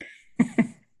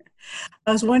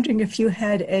I was wondering if you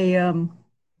had a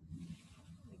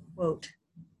quote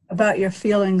about your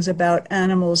feelings about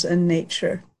animals and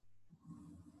nature.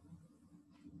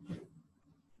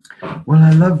 Well,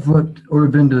 I love what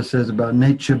Aurobindo says about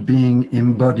nature being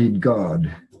embodied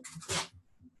God.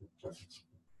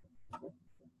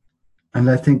 And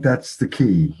I think that's the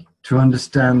key, to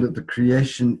understand that the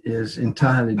creation is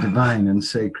entirely divine and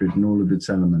sacred in all of its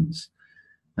elements,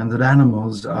 and that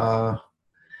animals are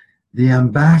the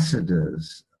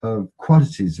ambassadors of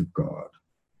qualities of God,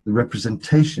 the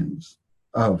representations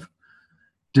of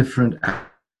different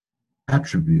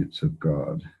attributes of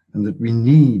God, and that we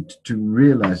need to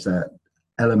realize that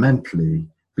elementally,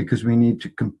 because we need to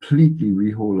completely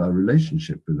rehaul our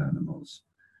relationship with animals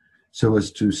so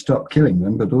as to stop killing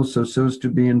them, but also so as to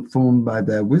be informed by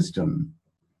their wisdom.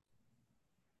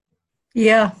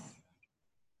 Yeah.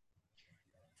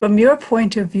 From your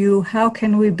point of view, how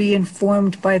can we be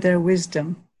informed by their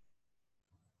wisdom?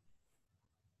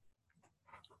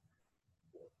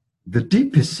 The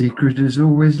deepest secret is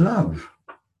always love.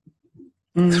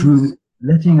 Mm. Through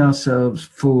letting ourselves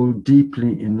fall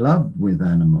deeply in love with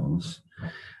animals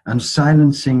and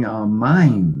silencing our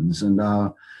minds and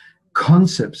our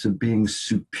concepts of being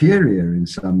superior in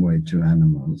some way to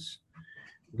animals,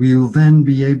 we'll then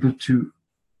be able to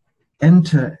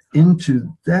enter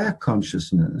into their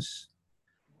consciousness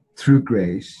through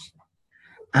grace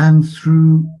and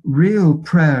through real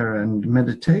prayer and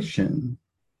meditation.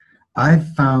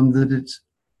 I've found that it's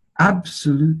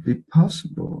absolutely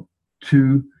possible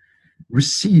to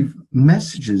receive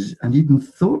messages and even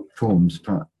thought forms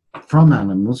from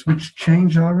animals which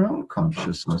change our own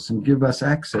consciousness and give us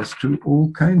access to all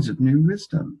kinds of new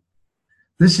wisdom.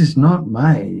 This is not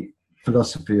my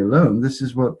philosophy alone. This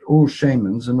is what all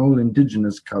shamans and all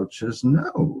indigenous cultures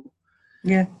know.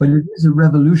 Yeah. But it is a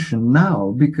revolution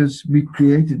now because we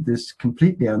created this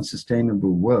completely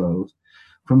unsustainable world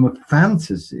from a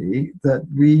fantasy that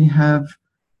we have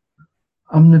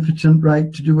omnipotent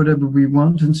right to do whatever we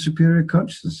want and superior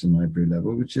consciousness on every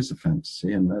level, which is a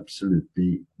fantasy, and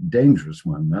absolutely dangerous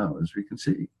one now, as we can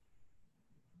see.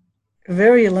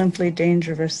 Virulently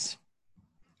dangerous.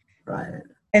 Right.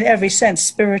 In every sense,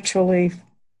 spiritually,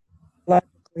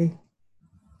 logically.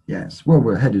 Yes. Well,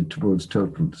 we're headed towards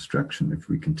total destruction if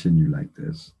we continue like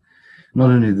this.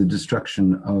 Not only the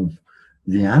destruction of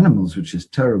the animals, which is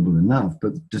terrible enough,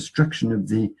 but the destruction of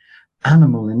the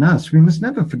animal in us. We must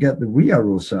never forget that we are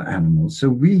also animals. So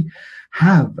we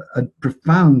have a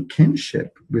profound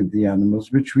kinship with the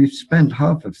animals, which we've spent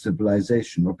half of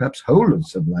civilization, or perhaps whole of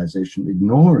civilization,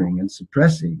 ignoring and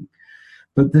suppressing.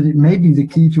 But that it may be the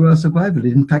key to our survival.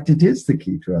 In fact, it is the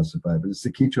key to our survival. It's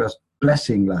the key to us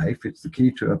blessing life. It's the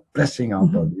key to us blessing our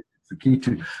body. The key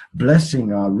to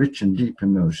blessing our rich and deep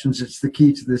emotions. It's the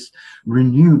key to this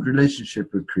renewed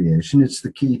relationship with creation. It's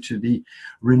the key to the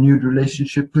renewed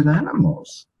relationship with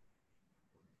animals.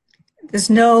 There's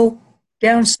no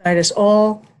downside. It's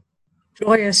all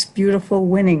joyous, beautiful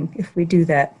winning if we do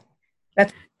that.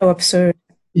 That's so absurd.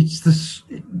 It's this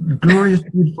glorious,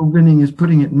 beautiful winning is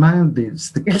putting it mildly.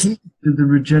 It's the key to the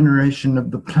regeneration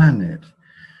of the planet.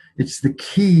 It's the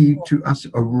key to us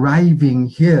arriving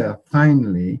here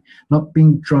finally, not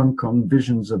being drunk on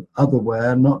visions of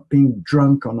otherwhere, not being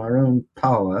drunk on our own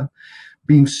power,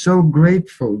 being so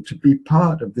grateful to be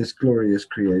part of this glorious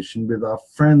creation with our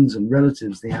friends and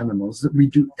relatives, the animals, that we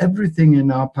do everything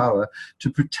in our power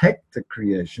to protect the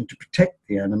creation, to protect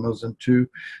the animals, and to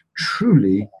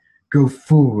truly go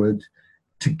forward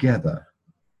together.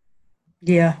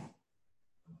 Yeah.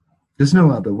 There's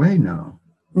no other way now.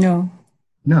 No.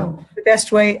 No. The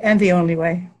best way and the only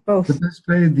way, both. The best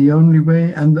way, the only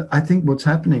way. And I think what's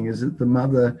happening is that the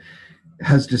mother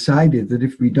has decided that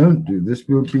if we don't do this,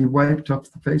 we'll be wiped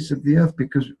off the face of the earth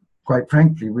because, quite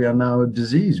frankly, we are now a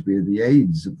disease. We are the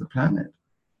AIDS of the planet.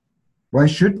 Why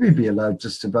should we be allowed to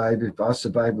survive if our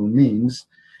survival means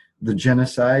the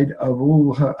genocide of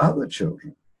all her other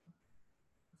children?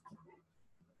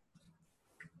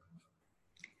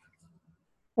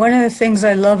 One of the things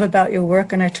I love about your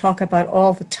work, and I talk about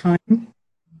all the time,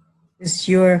 is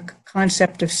your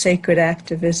concept of sacred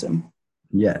activism.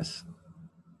 Yes.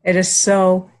 It is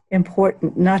so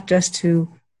important, not just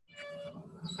to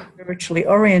spiritually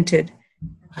oriented.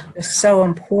 It's so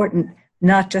important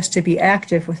not just to be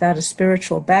active without a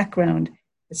spiritual background.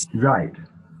 It's right.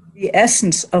 The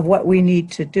essence of what we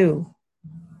need to do.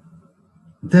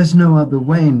 There's no other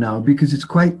way now, because it's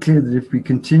quite clear that if we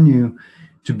continue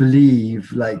to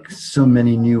believe, like so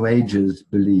many New Agers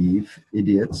believe,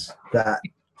 idiots, that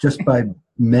just by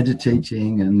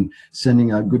meditating and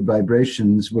sending out good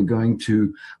vibrations, we're going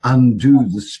to undo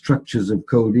the structures of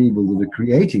cold evil that are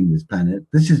creating this planet.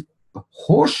 This is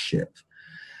horseshit.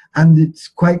 And it's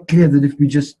quite clear that if we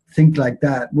just think like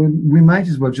that, we might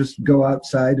as well just go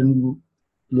outside and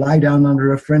lie down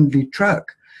under a friendly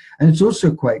truck. And it's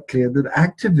also quite clear that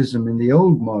activism in the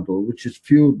old model, which is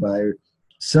fueled by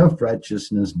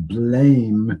self-righteousness,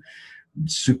 blame,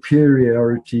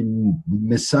 superiority,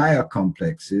 messiah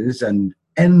complexes, and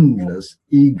endless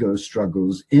ego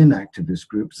struggles in activist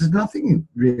groups, there's nothing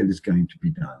real is going to be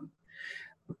done.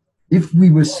 If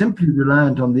we were simply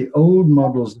reliant on the old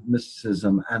models of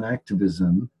mysticism and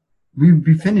activism, we would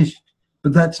be finished.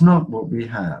 But that's not what we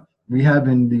have. We have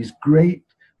in these great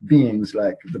beings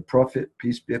like the Prophet,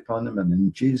 peace be upon him, and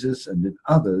in Jesus and in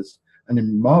others, and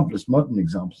in marvelous modern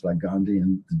examples like Gandhi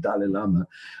and the Dalai Lama,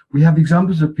 we have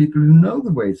examples of people who know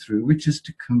the way through, which is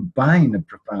to combine a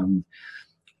profound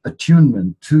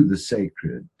attunement to the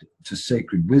sacred, to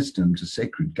sacred wisdom, to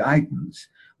sacred guidance,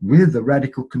 with a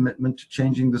radical commitment to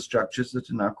changing the structures that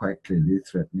are now quite clearly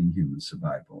threatening human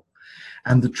survival.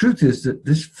 And the truth is that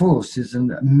this force is an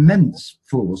immense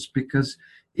force, because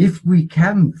if we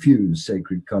can fuse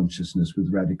sacred consciousness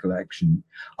with radical action,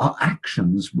 our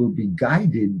actions will be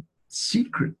guided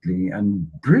secretly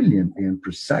and brilliantly and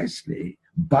precisely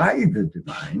by the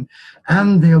divine,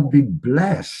 and they'll be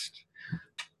blessed.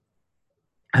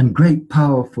 And great,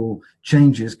 powerful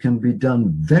changes can be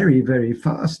done very, very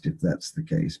fast if that's the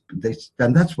case.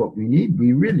 And that's what we need.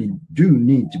 We really do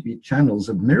need to be channels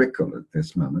of miracle at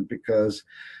this moment, because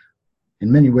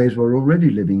in many ways we're already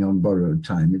living on borrowed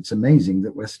time. It's amazing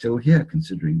that we're still here,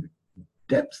 considering the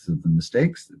depth of the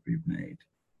mistakes that we've made.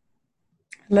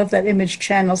 I love that image,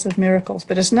 channels of miracles.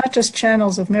 But it's not just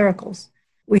channels of miracles.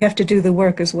 We have to do the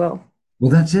work as well. Well,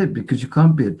 that's it, because you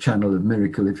can't be a channel of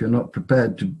miracle if you're not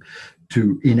prepared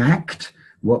to enact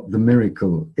what the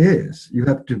miracle is. You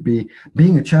have to be,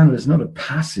 being a channel is not a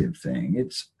passive thing. You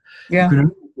can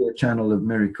only be a channel of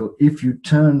miracle if you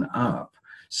turn up,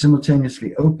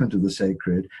 simultaneously open to the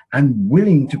sacred and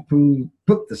willing to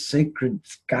put the sacred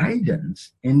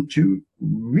guidance into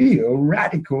real,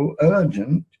 radical,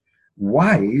 urgent,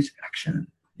 wise action.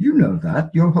 You know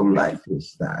that. Your whole life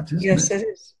is that, isn't it? Yes, it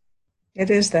is. It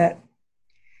is that.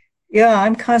 Yeah,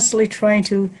 I'm constantly trying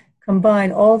to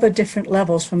combine all the different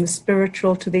levels, from the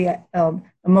spiritual to the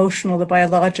emotional, the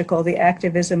biological, the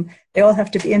activism. They all have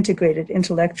to be integrated,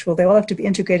 intellectual. They all have to be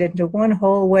integrated into one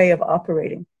whole way of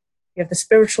operating. You have the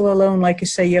spiritual alone, like you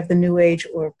say, you have the New Age,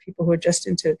 or people who are just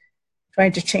into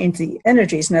trying to change the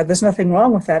energies. Now, there's nothing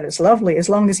wrong with that. It's lovely, as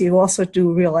long as you also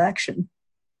do real action.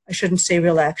 I shouldn't say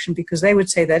real action, because they would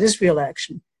say that is real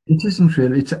action. It isn't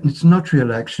real. It's not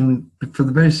real action, for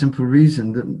the very simple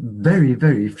reason that very,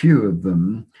 very few of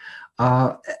them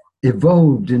are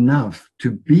evolved enough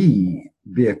to be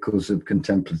vehicles of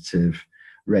contemplative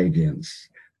radiance.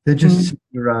 They're just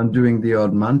sitting around doing the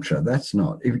odd mantra. That's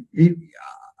not.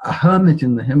 A hermit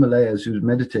in the Himalayas who's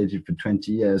meditated for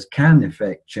 20 years can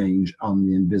effect change on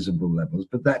the invisible levels,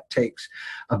 but that takes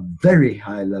a very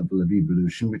high level of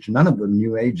evolution, which none of the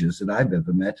New Agers that I've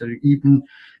ever met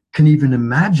can even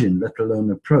imagine, let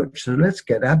alone approach. So let's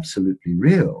get absolutely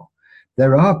real.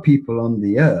 There are people on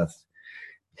the earth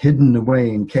hidden away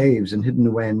in caves and hidden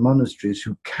away in monasteries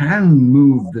who can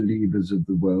move the levers of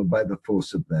the world by the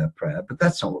force of their prayer, but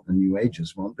that's not what the New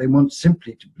Agers want. They want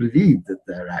simply to believe that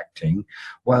they're acting,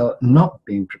 while not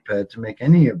being prepared to make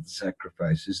any of the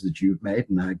sacrifices that you've made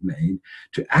and I've made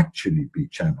to actually be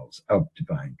channels of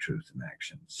divine truth and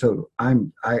action. So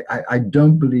I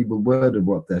don't believe a word of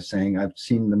what they're saying. I've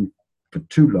seen them for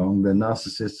too long. They're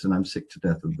narcissists, and I'm sick to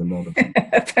death of a lot of them.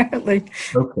 Apparently.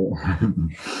 Okay.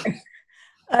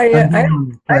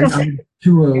 I'm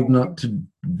too old not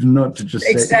to just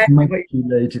say it's much too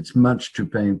late, it's much too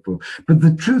painful. But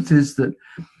the truth is that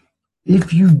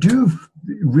if you do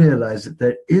realize that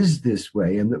there is this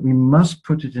way and that we must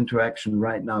put it into action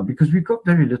right now, because we've got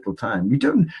very little time.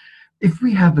 If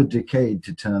we have a decade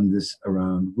to turn this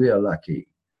around, we are lucky.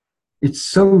 It's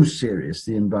so serious,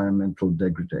 the environmental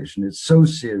degradation. It's so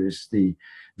serious, the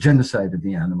genocide of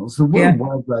the animals. The World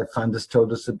Wildlife Fund has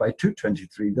told us that by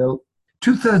 2023,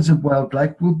 2/3 of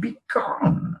wildlife will be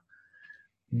gone.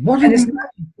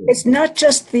 It's not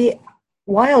just the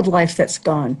wildlife that's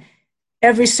gone.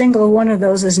 Every single one of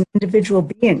those is an individual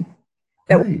being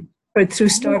that through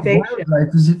starvation.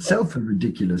 Wildlife is itself a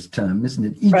ridiculous term, isn't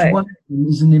it? Each one of them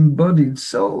is an embodied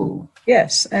soul.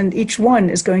 Yes, and each one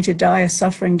is going to die a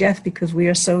suffering death because we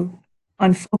are so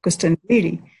unfocused and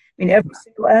greedy. I mean, every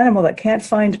single animal that can't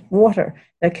find water,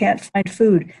 that can't find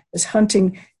food, is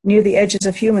hunting near the edges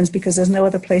of humans because there's no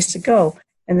other place to go,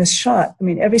 and is shot. I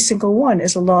mean, every single one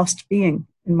is a lost being,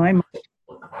 in my mind.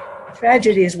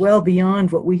 Tragedy is well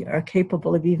beyond what we are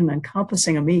capable of even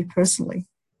encompassing, of me personally.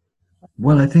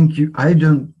 Well, I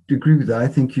don't agree with that. I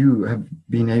think you have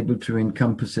been able to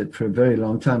encompass it for a very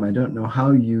long time. I don't know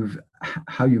how you've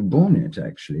borne it,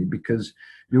 actually, because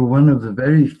you're one of the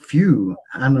very few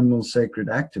animal sacred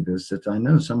activists that I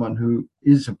know, someone who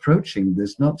is approaching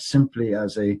this not simply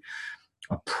as a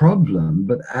problem,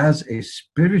 but as a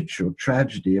spiritual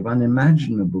tragedy of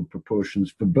unimaginable proportions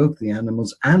for both the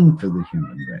animals and for the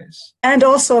human race. And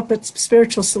also a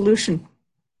spiritual solution.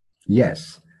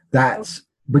 Yes,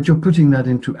 but you're putting that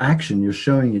into action. You're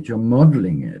showing it, you're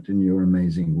modeling it in your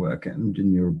amazing work and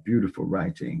in your beautiful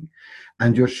writing.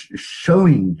 And you're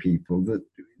showing people that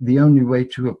the only way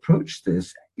to approach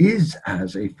this is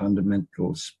as a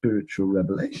fundamental spiritual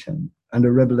revelation, and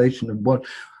a revelation of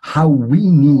how we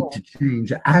need to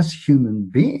change as human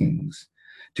beings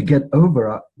to get over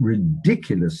our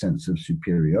ridiculous sense of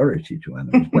superiority to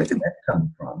animals. Where did that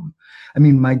come from? I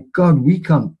mean, my God, we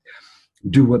can't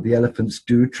do what the elephants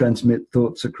do, transmit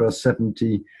thoughts across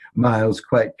 70 miles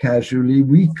quite casually.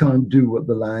 We can't do what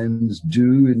the lions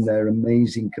do in their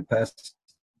amazing capacity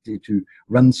to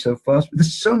run so fast.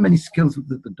 There's so many skills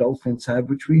that the dolphins have,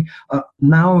 which we are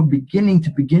now beginning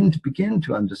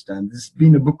to understand. There's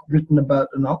been a book written about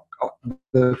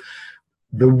the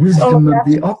wisdom of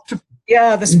the octopus.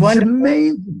 Yeah, this it's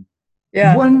amazing.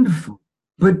 Yeah. Wonderful.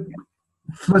 But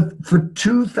for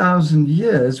 2,000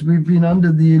 years, we've been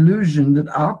under the illusion that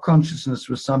our consciousness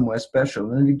was somewhere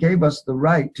special, and it gave us the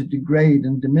right to degrade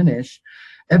and diminish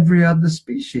every other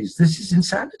species. This is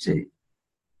insanity.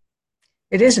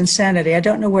 It is insanity. I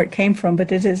don't know where it came from,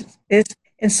 but it's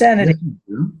insanity.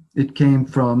 It came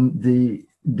from the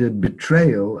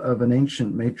betrayal of an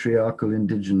ancient matriarchal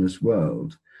indigenous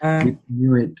world, which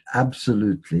knew it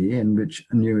absolutely and which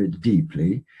knew it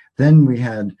deeply. Then we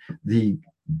had the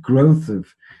growth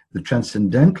of the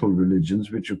transcendental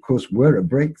religions, which of course were a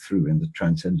breakthrough in the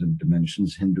transcendent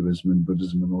dimensions, Hinduism and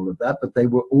Buddhism and all of that, but they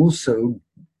were also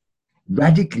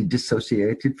radically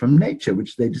dissociated from nature,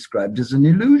 which they described as an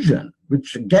illusion,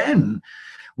 which again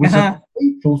was a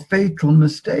fatal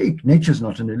mistake. Nature's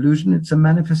not an illusion, it's a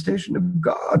manifestation of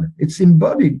God. It's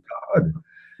embodied God.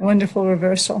 Wonderful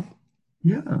reversal.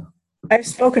 Yeah. I've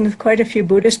spoken with quite a few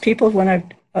Buddhist people when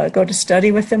I go to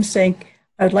study with them, saying,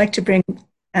 I'd like to bring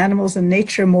animals and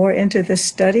nature more into this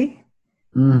study.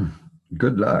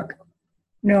 Good luck.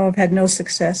 No, I've had no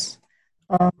success.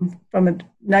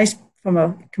 From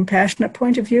a compassionate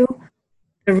point of view,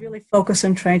 to really focus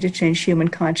on trying to change human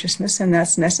consciousness, and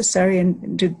that's necessary.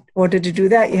 And in order to do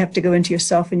that, you have to go into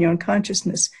yourself and your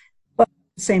unconsciousness. But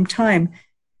at the same time,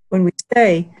 when we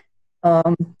say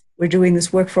we're doing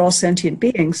this work for all sentient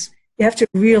beings, you have to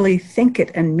really think it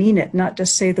and mean it, not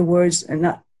just say the words and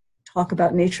not talk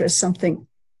about nature as something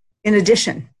in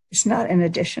addition. It's not in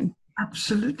addition.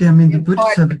 Absolutely. I mean, the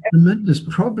Buddhists have a tremendous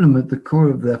problem at the core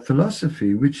of their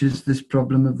philosophy, which is this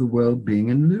problem of the world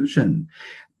being an illusion.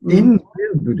 In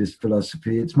real Buddhist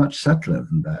philosophy, it's much subtler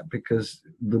than that, because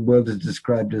the world is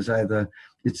described as either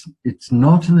it's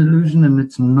not an illusion and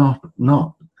it's not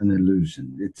an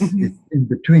illusion. It's in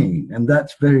between, and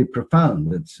that's very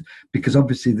profound. It's because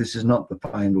obviously this is not the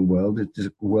final world. It is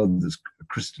a world that's a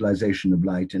crystallization of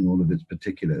light in all of its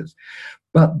particulars.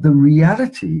 But the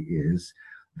reality is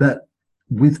that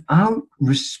without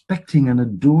respecting and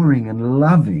adoring and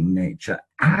loving nature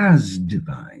as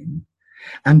divine,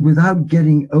 and without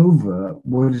getting over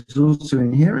what is also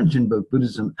inherent in both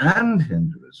Buddhism and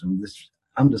Hinduism, this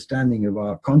understanding of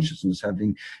our consciousness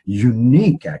having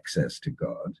unique access to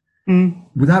God,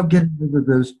 without getting over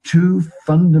those two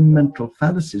fundamental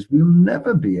fallacies, we'll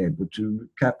never be able to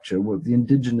capture what the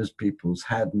indigenous peoples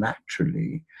had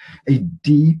naturally, a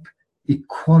deep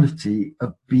equality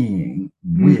of being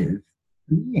with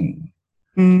being.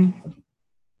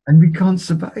 And we can't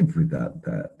survive without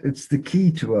that. It's the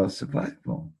key to our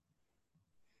survival.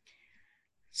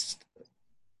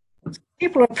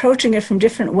 People are approaching it from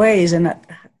different ways, and that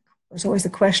was always the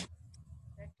question.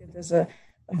 There's a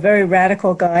very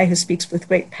radical guy who speaks with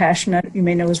great passion. You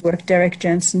may know his work, Derek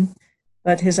Jensen,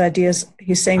 but his ideas,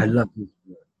 he's saying, I love his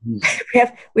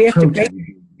work.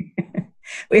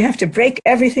 we have to break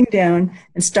everything down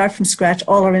and start from scratch.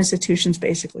 All our institutions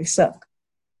basically suck.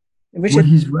 Well,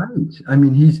 he's right. I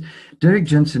mean, Derek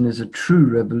Jensen is a true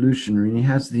revolutionary, and he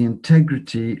has the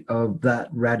integrity of that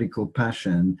radical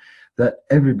passion that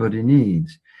everybody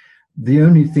needs. The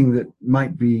only thing that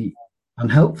might be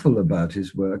unhelpful about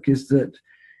his work is that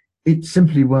it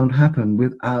simply won't happen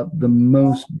without the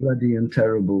most bloody and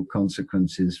terrible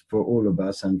consequences for all of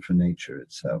us and for nature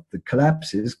itself. The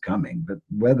collapse is coming, but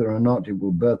whether or not it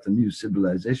will birth a new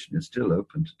civilization is still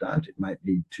open to doubt. It might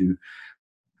lead to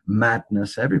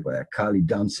madness everywhere, Kali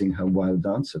dancing her wild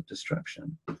dance of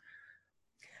destruction.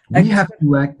 We have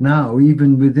to act now,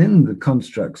 even within the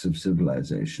constructs of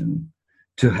civilization,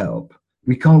 to help.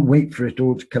 We can't wait for it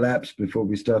all to collapse before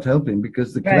we start helping,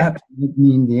 because the collapse would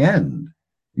mean the end.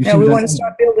 Yeah, we want to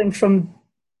start building from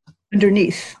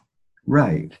underneath.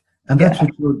 Right. And that's what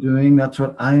you're doing. That's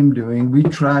what I'm doing. We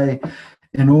try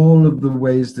in all of the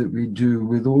ways that we do,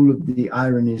 with all of the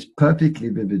ironies perfectly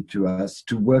vivid to us,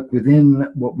 to work within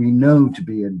what we know to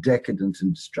be a decadent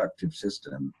and destructive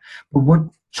system. But what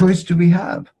choice do we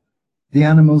have? The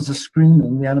animals are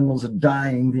screaming, the animals are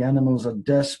dying, the animals are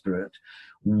desperate.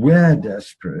 We're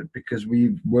desperate because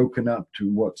we've woken up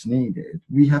to what's needed.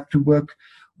 We have to work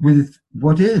with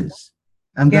what is.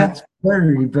 And that's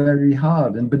very, very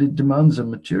hard. But it demands a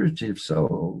maturity of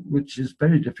soul, which is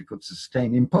very difficult to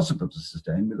sustain, impossible to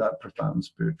sustain without profound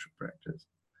spiritual practice.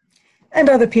 And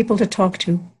other people to talk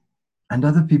to. And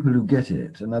other people who get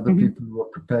it, and other people who are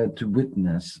prepared to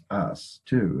witness us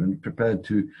too, and prepared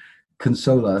to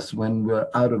console us when we're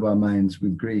out of our minds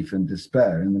with grief and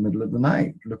despair in the middle of the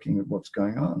night, looking at what's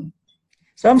going on.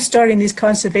 So I'm starting these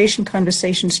conservation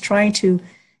conversations, trying to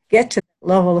get to that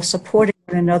level of supporting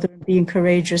one another and being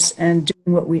courageous and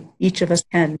doing what each of us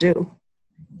can do.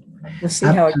 We'll see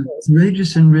how it goes.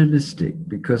 Courageous and realistic,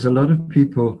 because a lot of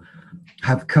people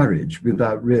have courage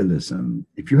without realism.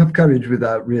 If you have courage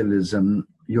without realism,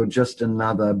 you're just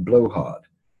another blowhard.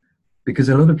 Because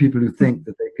a lot of people who think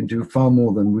that they can do far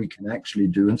more than we can actually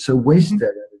do, and so waste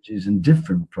their energies in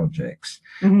different projects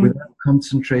without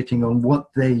concentrating on what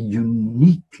they're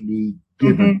uniquely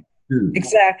given to do.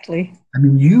 Exactly. I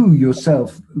mean, you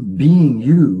yourself, being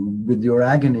you, with your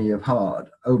agony of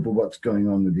heart over what's going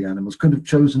on with the animals, could have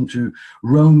chosen to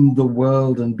roam the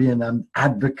world and be an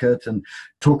advocate and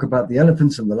talk about the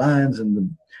elephants and the lions and the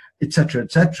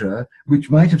etc.,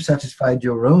 which might have satisfied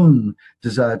your own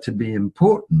desire to be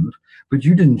important, but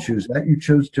you didn't choose that. You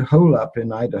chose to hole up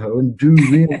in Idaho and do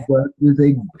real work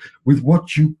with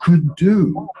what you could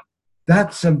do.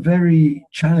 That's a very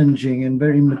challenging and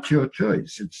very mature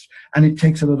choice. And it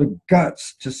takes a lot of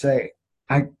guts to say,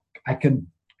 I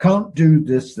can't do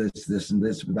this, and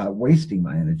this without wasting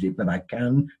my energy, but I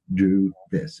can do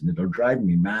this, and it'll drive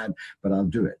me mad, but I'll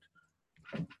do it.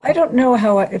 I don't know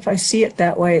how, if I see it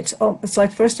that way. It's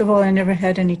like, first of all, I never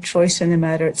had any choice in the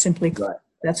matter. It's simply,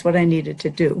 that's what I needed to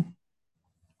do.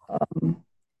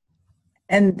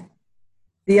 And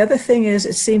the other thing is,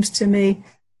 it seems to me,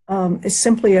 it's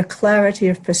simply a clarity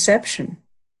of perception.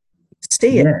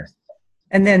 See it. Yes.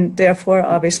 And then, therefore,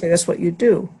 obviously, that's what you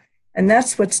do. And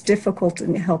that's what's difficult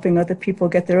in helping other people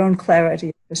get their own clarity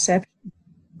of perception,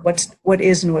 what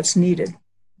is and what's needed.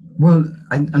 Well,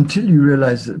 until you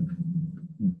realize that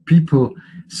people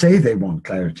say they want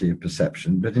clarity of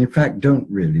perception, but in fact don't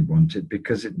really want it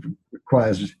because it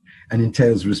requires and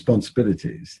entails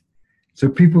responsibilities. So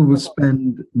people will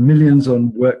spend millions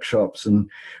on workshops and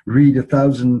read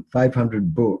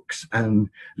 1,500 books and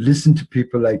listen to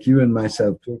people like you and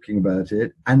myself talking about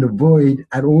it and avoid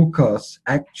at all costs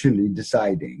actually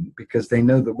deciding, because they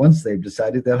know that once they've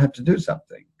decided, they'll have to do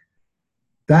something.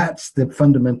 That's the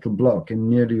fundamental block in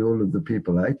nearly all of the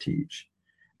people I teach.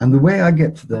 And the way I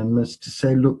get to them is to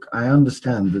say, look, I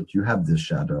understand that you have this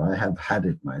shadow. I have had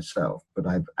it myself, but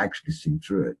I've actually seen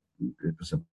through it. It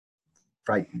was a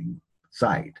frightening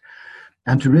sight.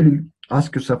 And to really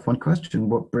ask yourself one question: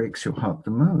 what breaks your heart the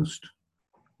most?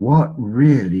 What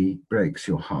really breaks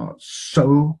your heart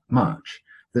so much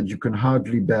that you can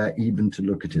hardly bear even to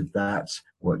look at it? That's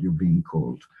what you're being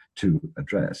called to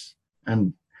address.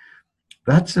 And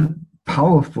that's a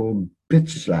powerful bitch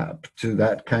slap to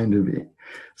that kind of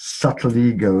subtle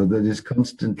ego that is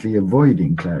constantly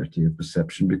avoiding clarity of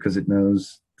perception, because it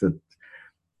knows that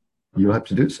you'll have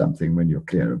to do something when you're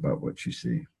clear about what you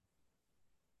see.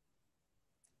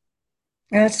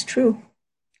 That's true.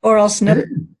 Or else know you're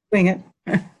doing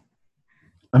it.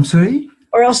 I'm sorry?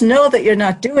 Or else know that you're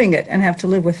not doing it and have to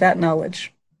live with that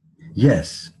knowledge.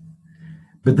 Yes.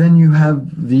 But then you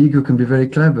have, the ego can be very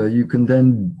clever. You can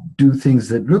then do things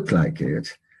that look like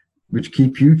it, which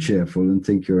keep you cheerful and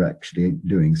think you're actually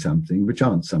doing something, which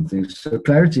aren't something. So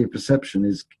clarity of perception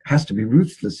has to be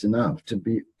ruthless enough to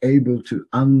be able to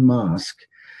unmask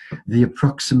the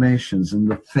approximations and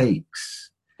the fakes.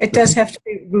 It does have to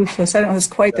be ruthless. I don't know if it's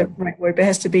quite the right word, but it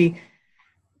has to be,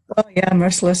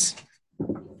 merciless.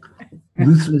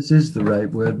 Ruthless is the right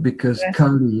word, because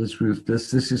Kali is ruthless.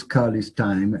 This is Kali's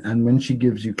time. And when she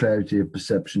gives you clarity of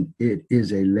perception, it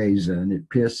is a laser, and it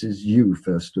pierces you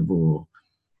first of all.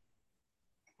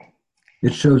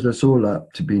 It shows us all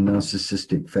up to be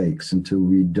narcissistic fakes until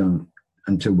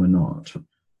we're not.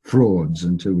 Frauds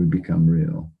until we become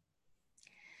real.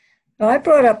 Well, I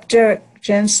brought up Derek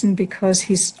Jensen because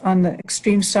he's on the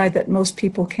extreme side that most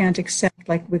people can't accept,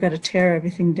 like we got to tear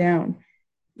everything down.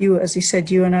 You, as he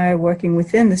said, you and I are working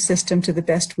within the system to the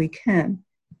best we can.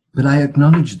 But I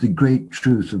acknowledge the great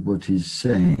truth of what he's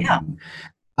saying. Yeah.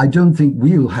 I don't think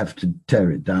we'll have to tear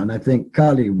it down. I think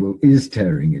Kali is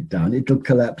tearing it down. It'll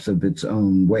collapse of its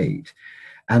own weight.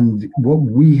 And what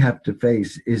we have to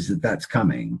face is that that's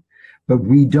coming. But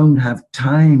we don't have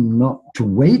time not to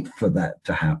wait for that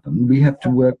to happen. We have to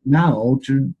work now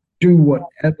to do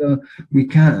whatever we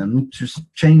can to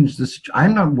change this.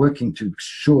 I'm not working to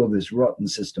shore this rotten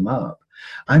system up.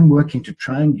 I'm working to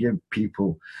try and give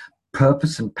people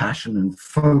purpose and passion and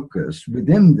focus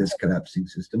within this collapsing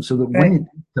system so that when it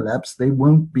collapses, they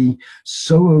won't be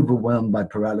so overwhelmed by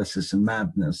paralysis and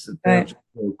madness that they'll just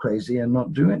go crazy and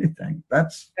not do anything.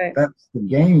 That's the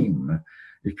game,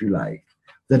 if you like,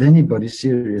 that anybody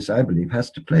serious, I believe, has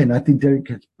to play. And I think Derek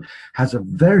has a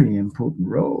very important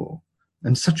role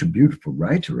and such a beautiful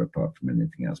writer apart from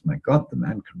anything else. My God, the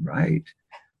man can write.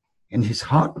 And his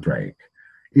heartbreak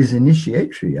is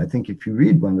initiatory. I think if you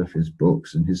read one of his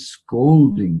books and his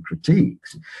scolding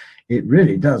critiques, it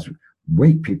really does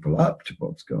wake people up to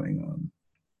what's going on.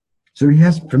 So he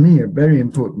has, for me, a very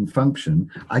important function.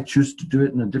 I choose to do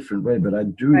it in a different way, but I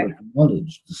do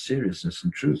acknowledge the seriousness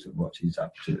and truth of what he's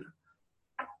up to.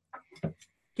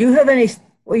 Do you have any,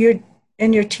 well, you're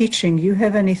in your teaching, you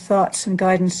have any thoughts and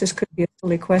guidance? This could be a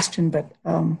silly question, but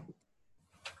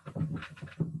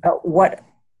what,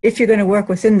 if you're going to work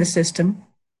within the system,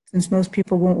 since most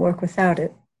people won't work without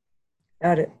it,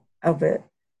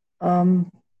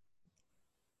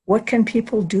 what can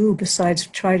people do besides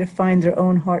try to find their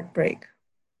own heartbreak?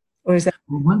 Or is that?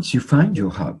 Well, once you find your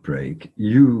heartbreak,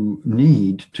 you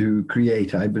need to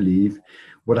create, I believe,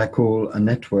 what I call a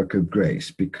network of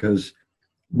grace, because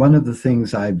one of the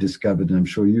things I've discovered, and I'm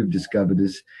sure you've discovered,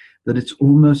 is that it's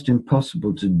almost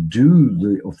impossible to do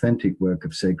the authentic work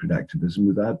of sacred activism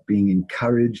without being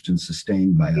encouraged and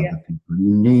sustained by other people.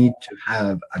 You need to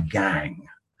have a gang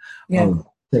of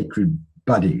sacred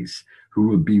buddies who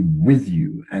will be with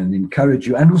you and encourage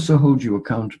you and also hold you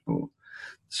accountable.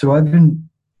 So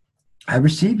I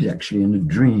received actually in a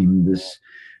dream this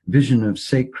vision of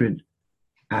sacred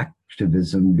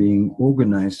activism being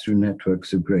organized through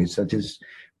networks of grace. That is,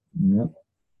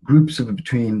 groups of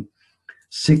between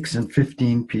 6 and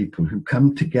 15 people who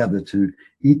come together to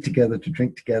eat together, to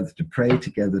drink together, to pray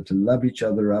together, to love each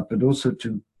other up, but also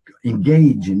to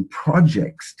engage in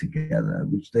projects together,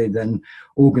 which they then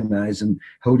organize and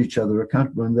hold each other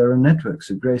accountable. And there are networks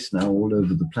of grace now all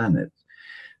over the planet.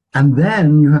 And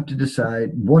then you have to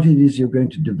decide what it is you're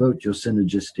going to devote your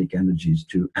synergistic energies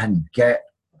to and get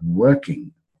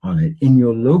working on it in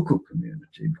your local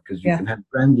community, because you can have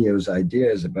grandiose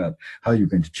ideas about how you're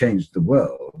going to change the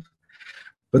world.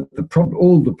 But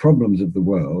all the problems of the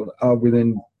world are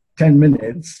within 10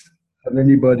 minutes of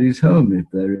anybody's home if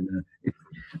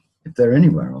they're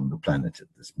anywhere on the planet at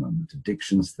this moment.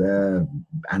 Addiction's there,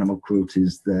 animal cruelty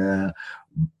is there,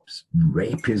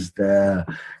 rape is there,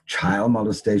 child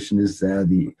molestation is there,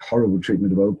 the horrible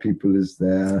treatment of old people is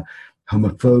there,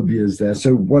 homophobia is there.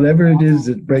 So whatever it is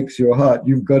that breaks your heart,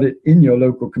 you've got it in your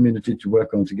local community to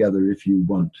work on together if you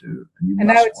want to.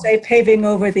 And I would say paving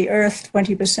over the earth,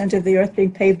 20% of the earth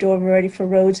being paved over already for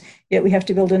roads, yet we have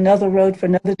to build another road for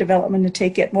another development to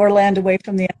get more land away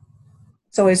from the.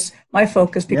 So is my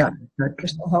focus because we're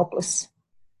so helpless.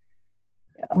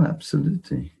 Yeah. Oh,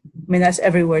 absolutely. I mean, that's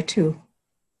everywhere too.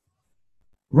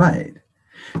 Right.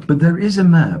 But there is a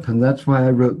map, and that's why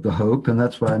I wrote The Hope, and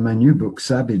that's why my new book,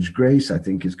 Savage Grace, I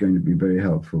think is going to be very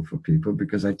helpful for people,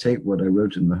 because I take what I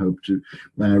wrote in The Hope to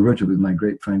when I wrote it with my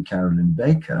great friend Carolyn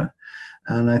Baker.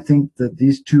 And I think that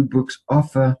these two books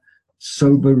offer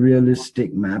sober,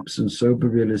 realistic maps and sober,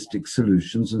 realistic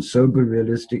solutions and sober,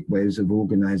 realistic ways of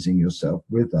organizing yourself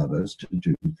with others to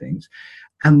do things.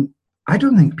 And I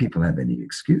don't think people have any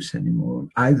excuse anymore,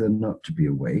 either not to be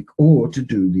awake or to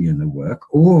do the inner work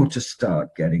or to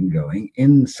start getting going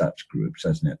in such groups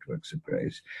as Networks of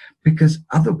Grace, because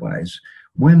otherwise,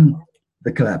 when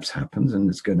the collapse happens, and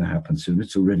it's going to happen soon,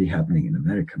 it's already happening in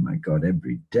America, my God,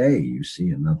 every day you see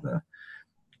another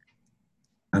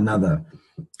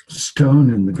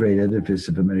stone in the great edifice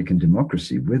of American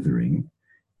democracy withering.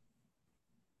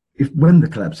 When the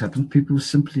collapse happens, people will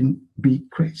simply be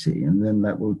crazy, and then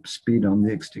that will speed on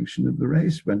the extinction of the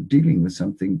race when dealing with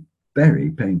something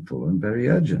very painful and very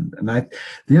urgent. And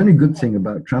the only good thing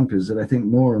about Trump is that I think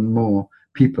more and more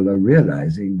people are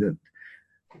realizing that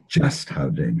just how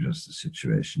dangerous the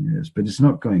situation is, but it's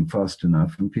not going fast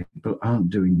enough, and people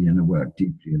aren't doing the inner work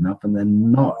deeply enough, and they're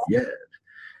not yet.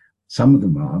 Some of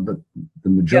them are, but the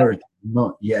majority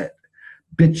not yet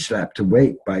bitch slapped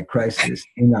awake by crisis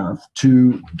enough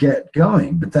to get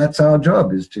going. But that's our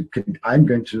job, is to, I'm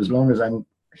going to, as long as I'm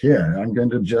here, I'm going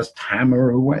to just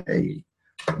hammer away.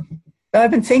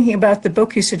 I've been thinking about the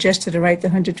book you suggested to write, the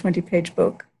 120-page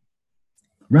book.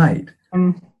 Right.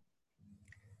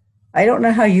 I don't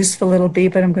know how useful it'll be,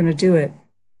 but I'm going to do it.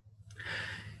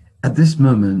 At this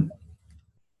moment,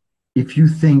 if you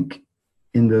think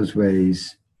in those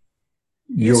ways,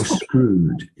 you're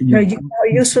screwed. You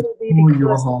pour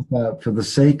your heart out for the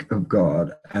sake of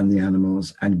God and the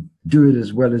animals, and do it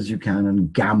as well as you can,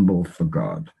 and gamble for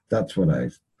God. That's what I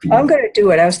feel. I'm going to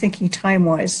do it. I was thinking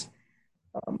time-wise.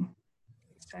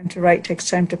 It's time to write, takes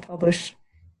time to publish,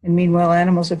 and meanwhile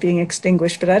animals are being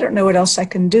extinguished. But I don't know what else I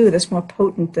can do that's more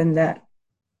potent than that.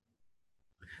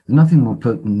 There's nothing more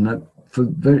potent than that,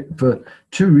 for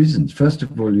two reasons. First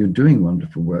of all, you're doing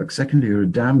wonderful work. Secondly, you're a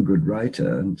damn good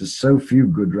writer, and there's so few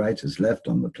good writers left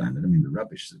on the planet. I mean, the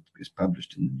rubbish that is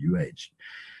published in the New Age,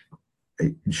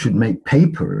 it should make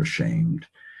paper ashamed.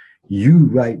 You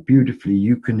write beautifully.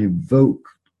 You can evoke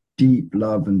deep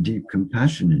love and deep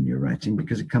compassion in your writing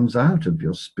because it comes out of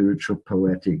your spiritual,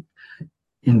 poetic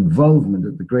involvement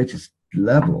at the greatest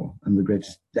level and the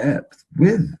greatest depth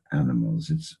with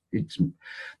animals.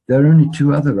 There are only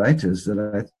two other writers that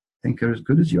I think are as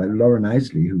good as you. Lauren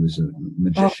Isley, who is a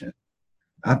magician,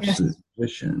 absolute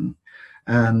magician,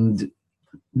 and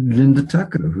Linda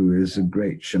Tucker, who is a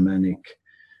great shamanic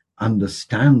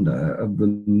understander of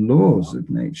the laws of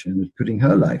nature and is putting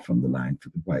her life on the line for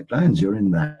the white lions. You're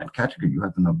in that category. You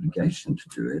have an obligation to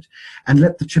do it, and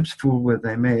let the chips fall where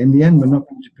they may. In the end, we're not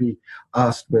going to be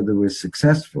asked whether we're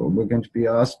successful. We're going to be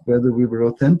asked whether we were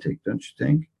authentic, don't you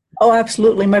think? Oh,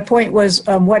 absolutely. My point was,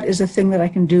 what is the thing that I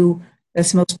can do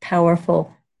that's most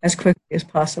powerful as quickly as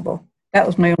possible? That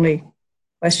was my only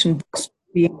question, books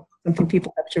being something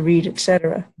people have to read,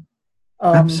 etc.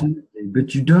 Absolutely,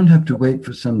 but you don't have to wait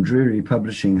for some dreary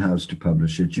publishing house to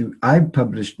publish it. I've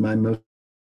published my most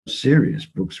serious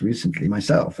books recently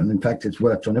myself, and in fact it's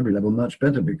worked on every level much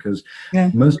better because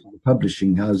most of the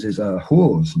publishing houses are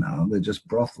whores now. They're just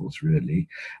brothels, really,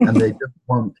 and they don't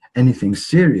want anything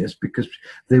serious because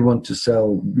they want to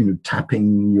sell,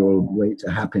 tapping your way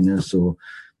to happiness or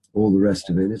all the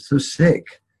rest of it. It's so sick.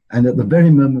 And at the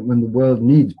very moment when the world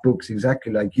needs books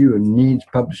exactly like you and needs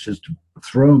publishers to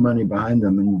throw money behind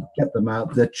them and get them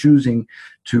out, they're choosing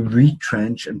to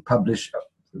retrench and publish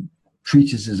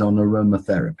treatises on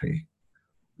aromatherapy,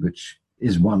 which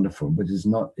is wonderful, but is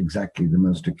not exactly the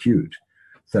most acute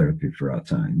therapy for our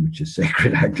time, which is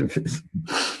sacred activism.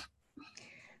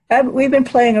 We've been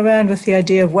playing around with the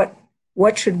idea of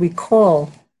what should we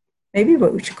call, maybe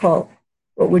what we should call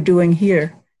what we're doing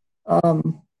here.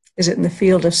 Is it in the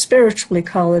field of spiritual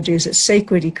ecology? Is it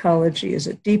sacred ecology? Is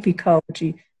it deep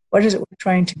ecology? What is it we're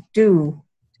trying to do?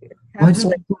 Why don't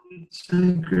you call it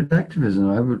sacred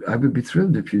activism? I would be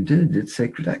thrilled if you did. It's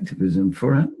sacred activism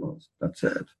for animals. That's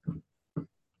it.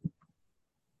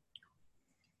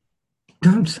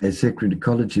 Don't say sacred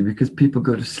ecology because people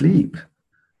go to sleep.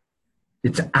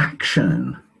 It's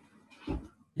action.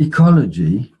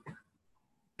 Ecology,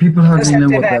 people hardly know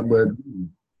what that word means.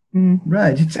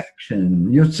 Right, it's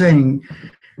action. You're saying,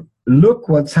 look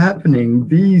what's happening.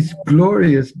 These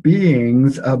glorious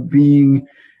beings are being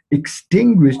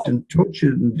extinguished and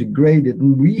tortured and degraded,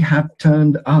 and we have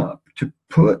turned up to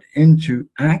put into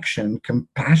action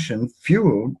compassion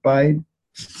fueled by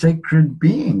sacred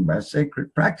being, by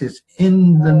sacred practice,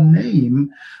 in the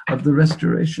name of the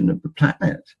restoration of the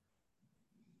planet.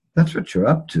 That's what you're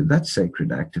up to. That's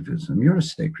sacred activism. You're a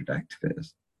sacred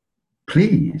activist.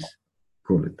 Please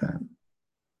call it that.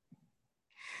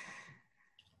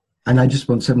 And I just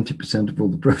want 70% of all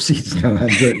the proceeds now.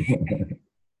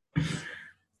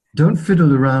 Don't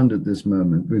fiddle around at this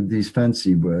moment with these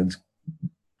fancy words.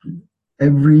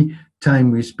 Every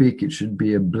time we speak, it should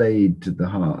be a blade to the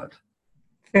heart.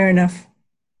 Fair enough.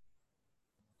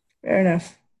 Fair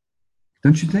enough.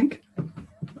 Don't you think?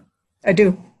 I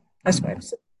do. That's what I'm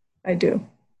saying. I do.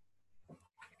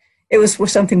 It was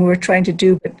something we were trying to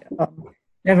do, but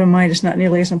never mind. It's not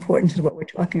nearly as important as what we're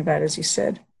talking about, as you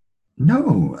said.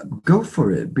 No, go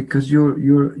for it, because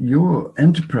your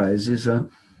enterprise is a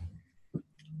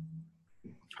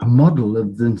model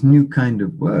of the new kind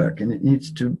of work, and it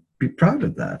needs to be proud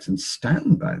of that and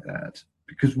stand by that,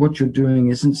 because what you're doing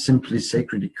isn't simply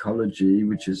sacred ecology,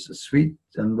 which is a sweet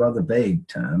and rather vague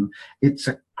term. It's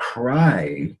a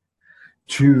cry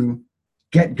to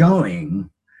get going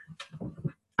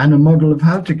and a model of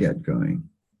how to get going.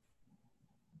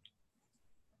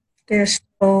 They're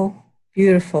so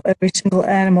beautiful. Every single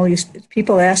animal.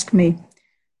 People ask me,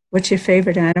 what's your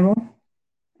favorite animal?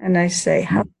 And I say,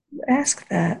 how do you ask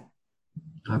that?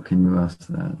 How can you ask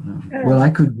that? No. Yeah. Well, I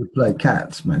could reply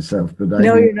cats myself, but I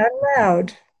No, didn't. you're not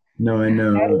allowed. No, I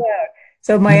Not know. allowed.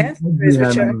 So my answer is Every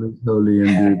whichever. animal is holy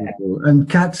and beautiful. And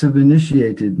cats have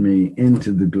initiated me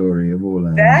into the glory of all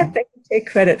That animals. they can take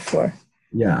credit for.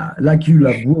 Yeah, like you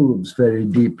love wolves very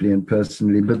deeply and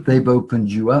personally, but they've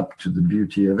opened you up to the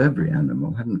beauty of every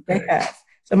animal, haven't They they? have.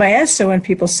 So my answer when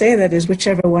people say that is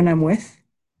whichever one I'm with.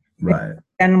 Right.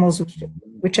 Animals,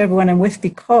 whichever one I'm with,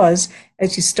 because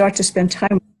as you start to spend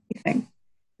time with anything,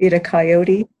 be it a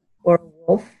coyote or a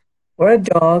wolf or a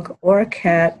dog or a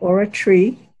cat or a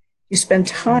tree, you spend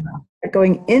time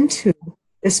going into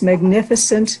this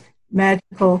magnificent,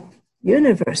 magical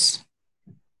universe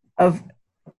of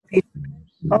the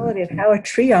quality of how a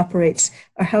tree operates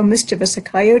or how mischievous a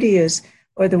coyote is,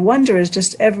 or the wonder is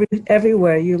just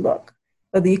everywhere you look.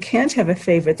 But you can't have a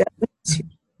favorite. That limits you.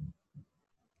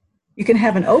 You can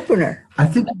have an opener. I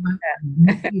think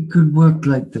maybe it could work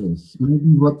like this.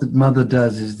 Maybe what the mother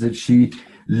does is that she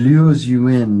lures you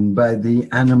in by the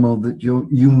animal that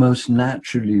you most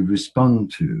naturally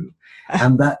respond to.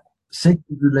 And that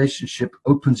sacred relationship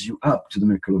opens you up to the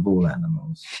miracle of all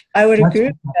animals. I would That's agree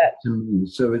what with that. happened to me.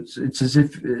 So it's as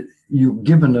if you're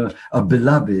given a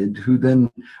beloved who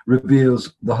then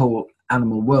reveals the whole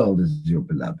animal world as your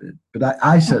beloved. But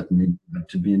I certainly want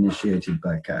to be initiated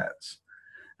by cats.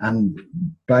 And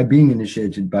by being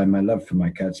initiated by my love for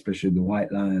my cats, especially the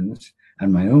white lions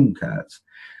and my own cats,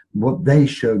 what they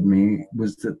showed me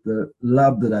was that the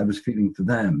love that I was feeling for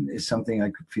them is something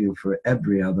I could feel for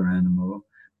every other animal.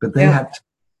 But they had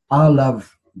our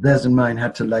love, theirs and mine,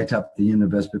 had to light up the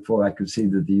universe before I could see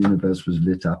that the universe was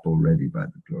lit up already by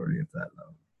the glory of that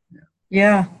love.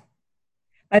 Yeah.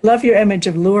 I love your image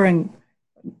of luring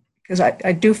because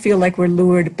I do feel like we're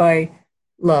lured by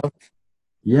love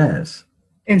Yes.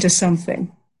 into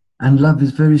something. And love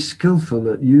is very skillful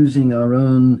at using our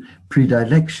own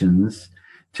predilections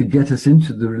to get us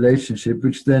into the relationship,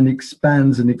 which then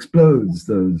expands and explodes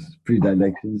those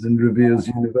predilections and reveals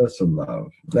universal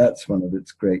love. That's one of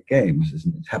its great games,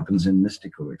 isn't it? It happens in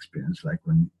mystical experience, like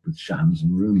when with Shams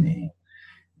and Rumi.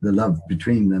 The love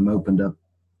between them opened up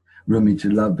Rumi to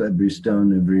love every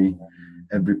stone,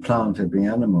 every plant, every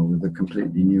animal with a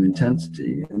completely new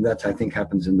intensity. And that, I think,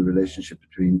 happens in the relationship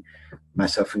between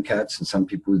myself and cats and some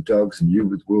people with dogs and you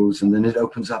with wolves. And then it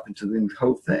opens up into the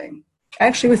whole thing.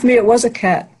 Actually, with me, it was a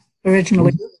cat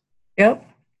originally. Yep.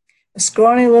 A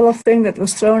scrawny little thing that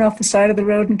was thrown off the side of the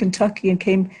road in Kentucky and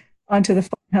came onto the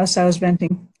farmhouse I was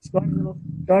renting. Scrawny little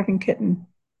darting kitten.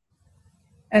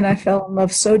 And I fell in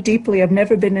love so deeply. I've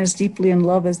never been as deeply in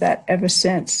love as that ever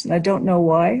since. And I don't know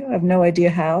why. I have no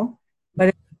idea how, but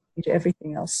it to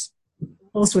everything else.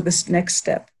 Those were the next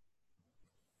step.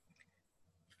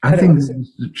 I think this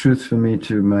is the truth for me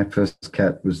too. My first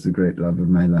cat was the great love of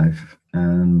my life,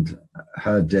 and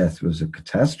her death was a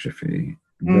catastrophe.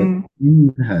 But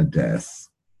in her death,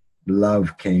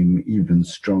 love came even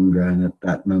stronger. And at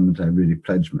that moment, I really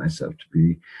pledged myself to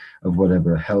be of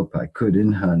whatever help I could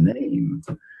in her name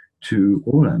to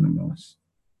all animals.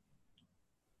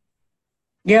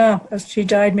 Yeah, she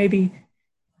died maybe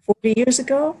 40 years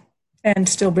ago and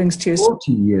still brings tears.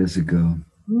 40 years ago.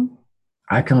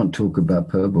 I can't talk about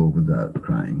Purple without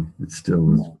crying. It's a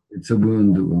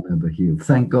wound that will never heal.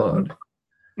 Thank God.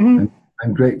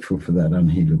 I'm grateful for that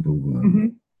unhealable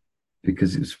wound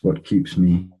because it's what keeps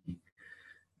me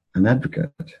an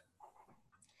advocate.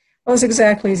 Well, it's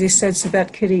exactly as he said. So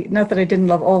that kitty, not that I didn't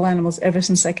love all animals ever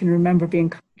since I can remember being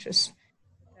conscious.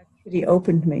 That kitty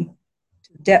opened me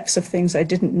to the depths of things I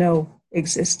didn't know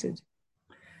existed.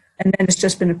 And then it's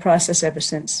just been a process ever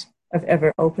since of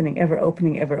ever opening, ever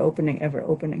opening, ever opening, ever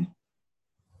opening.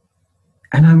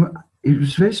 And it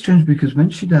was very strange because when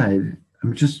she died,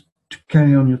 just to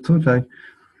carry on your thought,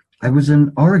 I was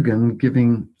in Oregon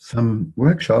giving some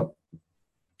workshop,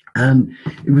 and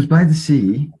it was by the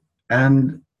sea,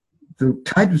 and the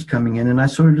tide was coming in, and I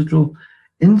saw a little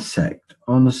insect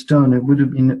on a stone. It would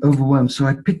have been overwhelmed. So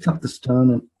I picked up the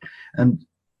stone and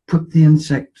put the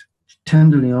insect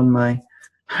tenderly on my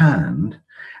hand.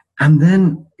 And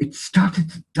then it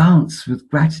started to dance with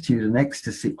gratitude and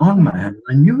ecstasy on my hand.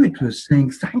 I knew it was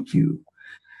saying thank you.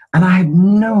 And I had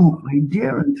no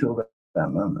idea until that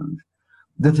moment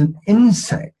that an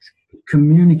insect could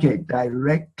communicate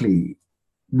directly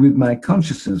with my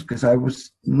consciousness because I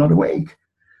was not awake.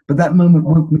 But that moment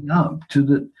woke me up to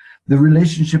the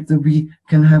relationship that we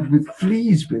can have with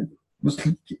fleas, with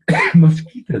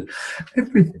mosquitoes,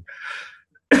 everything.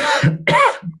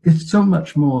 It's so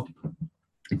much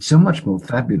more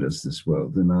fabulous, this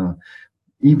world, than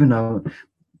even our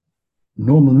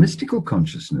normal mystical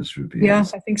consciousness reveals. Yeah,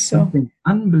 I think so. Something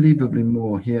unbelievably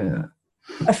more here.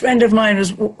 A friend of mine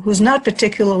who's not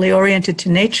particularly oriented to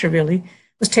nature, really,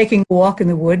 was taking a walk in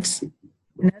the woods.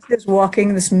 And as he was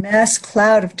walking, this mass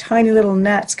cloud of tiny little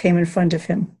gnats came in front of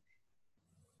him.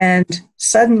 And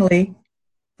suddenly,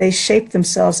 they shaped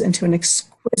themselves into an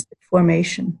exquisite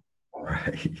formation.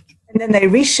 Right. And then they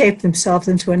reshaped themselves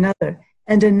into another,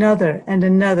 and another, and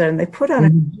another. And they put on They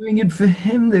were doing it for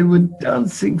him. They were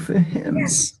dancing for him.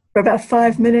 Yes, for about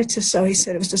 5 minutes or so. He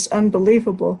said it was just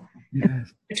unbelievable.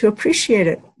 Yes. And to appreciate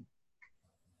it.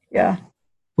 Yeah.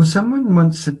 Well, someone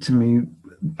once said to me,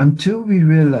 until we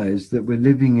realize that we're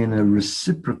living in a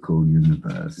reciprocal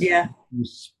universe, Yeah.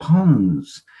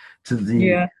 responds to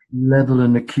the level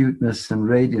and acuteness and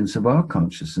radiance of our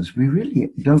consciousness, we really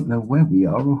don't know where we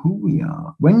are or who we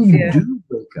are. When you do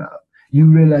wake up, you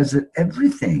realize that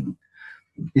everything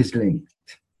is linked.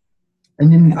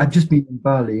 And I've just been in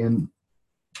Bali, and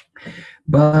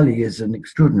Bali is an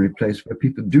extraordinary place where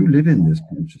people do live in this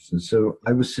consciousness. So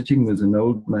I was sitting with an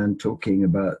old man talking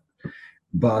about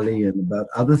Bali and about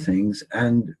other things,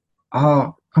 and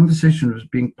our conversation was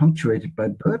being punctuated by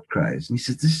bird cries. And he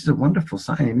said, this is a wonderful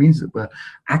sign. It means that we're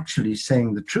actually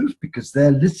saying the truth, because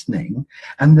they're listening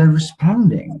and they're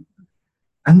responding.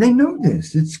 And they know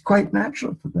this. It's quite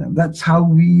natural for them. That's how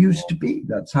we used to be.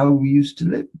 That's how we used to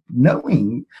live,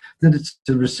 knowing that it's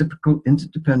a reciprocal,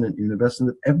 interdependent universe and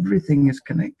that everything is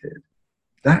connected.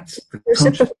 That's the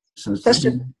consciousness.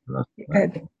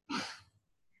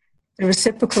 The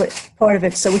reciprocal part of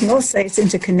it. So we can all say it's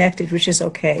interconnected, which is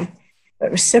okay.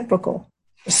 But reciprocal,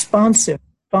 responsive,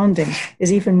 responding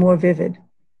is even more vivid.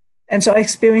 And so I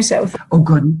experienced that with... Oh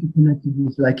God, interconnected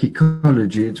is like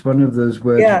ecology. It's one of those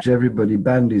words which everybody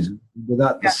bandies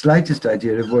without the slightest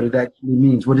idea of what it actually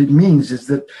means. What it means is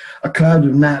that a cloud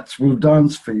of gnats will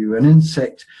dance for you. An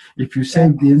insect, if you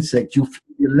save the insect, you'll feel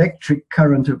the electric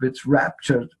current of its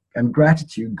rapture and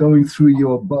gratitude going through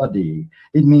your body.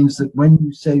 It means that when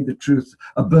you say the truth,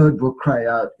 a bird will cry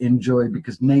out in joy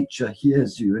because nature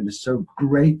hears you and is so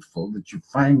grateful that you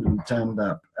finally turned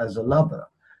up as a lover.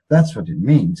 That's what it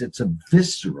means. It's a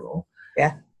visceral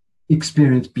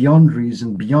experience beyond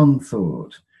reason, beyond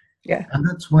thought. Yeah. And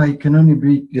that's why it can only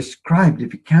be described,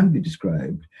 if it can be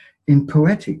described, in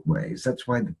poetic ways. That's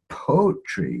why the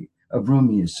poetry of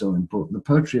Rumi is so important. The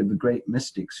poetry of the great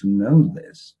mystics who know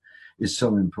this is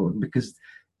so important, because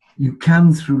you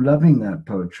can, through loving that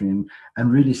poetry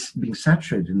and really being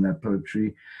saturated in that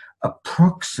poetry,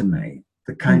 approximate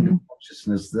the kind of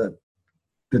consciousness that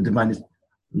the divine is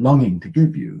longing to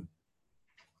give you.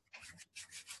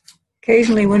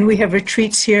 Occasionally when we have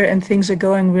retreats here and things are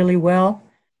going really well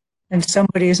and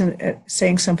somebody isn't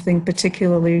saying something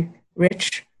particularly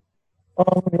rich,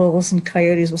 all the wolves and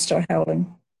coyotes will start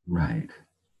howling. Right.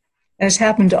 And it's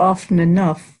happened often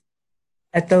enough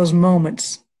at those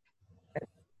moments.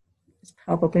 It's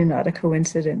probably not a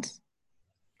coincidence.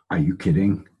 Are you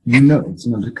kidding? You know it's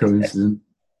not a coincidence.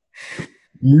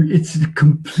 It's a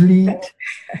complete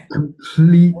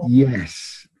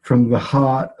yes from the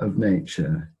heart of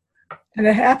nature. And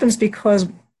it happens because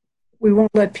we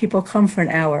won't let people come for an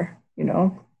hour, you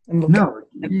know. And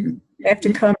they have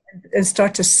to come and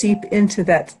start to seep into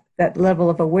that level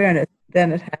of awareness.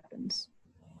 Then it happens.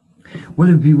 Well,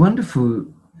 it'd be wonderful.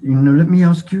 Let me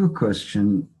ask you a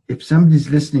question. If somebody's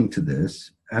listening to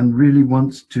this and really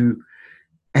wants to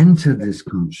enter this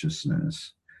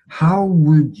consciousness, how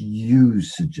would you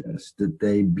suggest that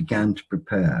they began to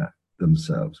prepare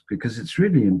themselves? Because it's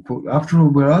really important. After all,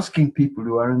 we're asking people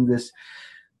who are in this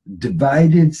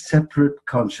divided, separate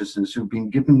consciousness, who've been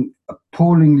given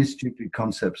appallingly stupid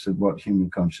concepts of what human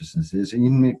consciousness is, and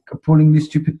even appallingly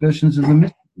stupid versions of the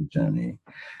mystical journey,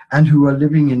 and who are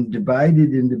living in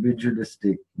divided,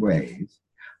 individualistic ways,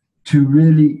 to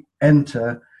really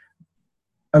enter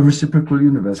a reciprocal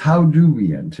universe. How do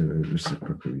we enter a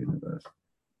reciprocal universe?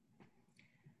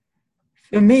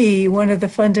 For me, one of the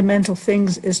fundamental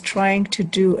things is trying to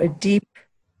do a deep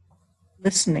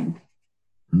listening.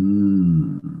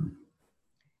 And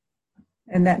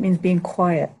that means being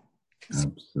quiet.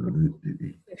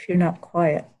 Absolutely. If you're not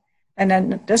quiet. And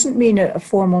that doesn't mean a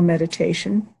formal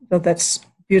meditation, though that's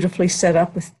beautifully set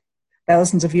up with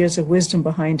thousands of years of wisdom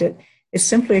behind it. It's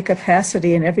simply a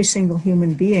capacity in every single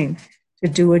human being to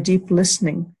do a deep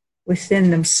listening within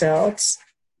themselves,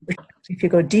 which, if you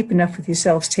go deep enough with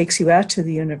yourselves, takes you out to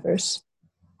the universe,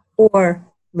 or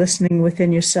listening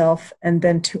within yourself and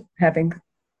then to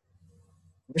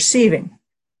receiving.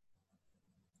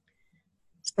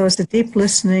 So it's the deep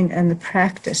listening and the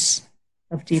practice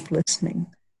of deep listening.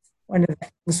 One of the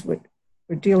things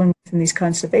we're dealing with in these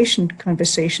conservation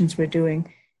conversations we're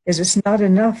doing is it's not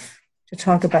enough to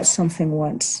talk about something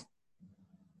once.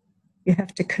 You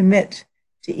have to commit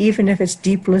to, even if it's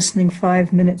deep listening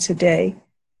 5 minutes a day,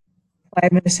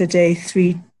 5 minutes a day,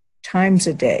 3 times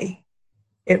a day,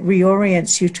 it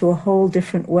reorients you to a whole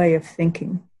different way of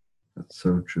thinking. That's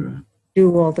so true.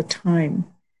 Do all the time,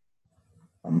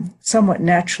 somewhat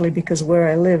naturally because where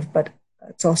I live, but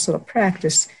it's also a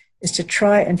practice, is to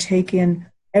try and take in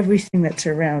everything that's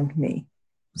around me.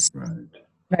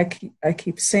 Right. I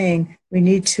keep saying we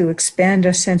need to expand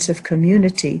our sense of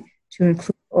community to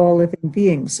include all living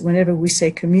beings. Whenever we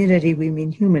say community, we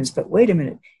mean humans. But wait a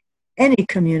minute, any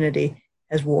community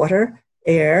has water,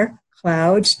 air,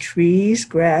 clouds, trees,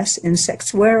 grass,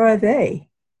 insects. Where are they?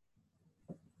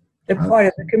 They're part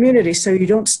of the community. So you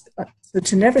don't. So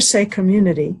to never say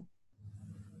community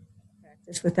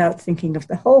practice without thinking of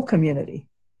the whole community,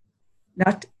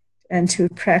 and to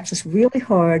practice really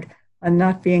hard on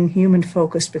not being human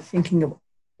focused, but thinking of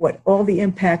what all the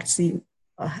impacts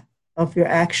of your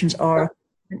actions are.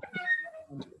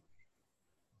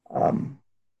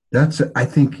 That's, I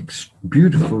think,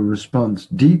 beautiful response.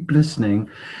 Deep listening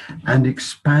and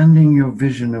expanding your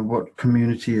vision of what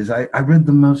community is. I read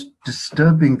the most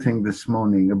disturbing thing this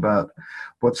morning about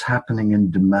what's happening in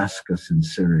Damascus in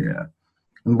Syria.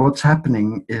 And what's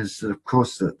happening is, of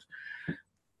course, that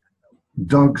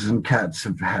dogs and cats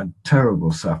have had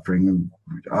terrible suffering and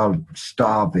are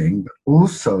starving, but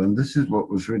also, and this is what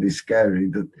was really scary,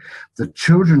 that the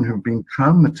children who've been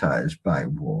traumatized by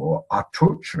war are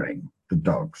torturing the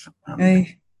dogs.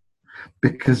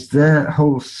 Because their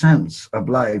whole sense of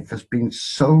life has been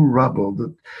so rubbled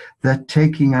that they're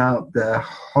taking out their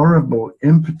horrible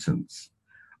impotence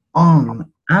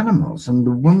on animals. And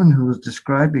the woman who was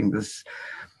describing this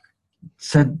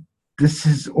said, this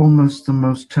is almost the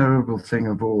most terrible thing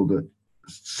of all, that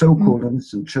so-called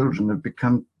innocent children have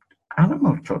become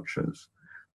animal torturers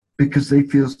because they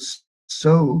feel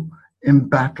so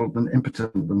embattled and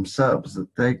impotent themselves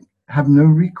that they have no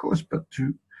recourse but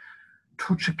to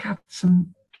torture cats and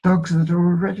dogs that are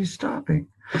already starving.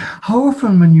 How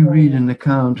often when you read an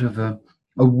account of a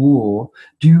war,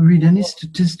 do you read any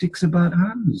statistics about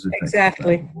animals affected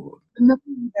Exactly. by the war? Never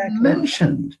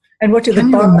mentioned. And what do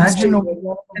Can the you bombs imagine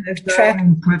do?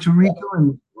 in Puerto Rico?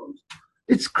 And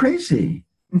it's crazy.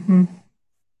 Mm-hmm.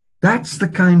 That's the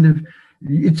kind of,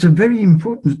 it's a very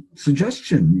important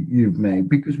suggestion you've made,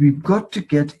 because we've got to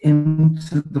get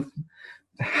into the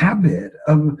habit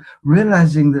of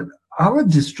realizing that our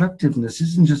destructiveness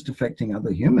isn't just affecting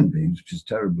other human beings, which is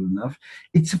terrible enough,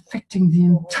 it's affecting the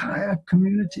entire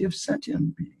community of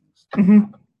sentient beings. Mm-hmm.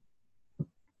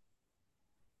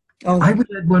 I would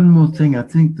add one more thing. I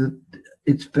think that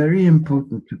it's very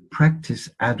important to practice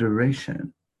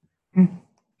adoration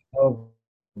of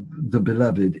the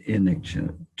beloved in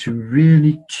nature, to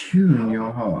really tune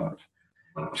your heart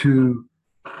to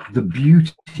the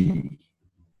beauty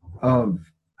of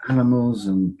animals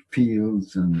and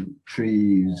fields and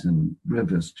trees and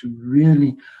rivers, to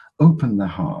really open the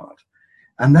heart.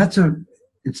 And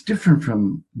it's different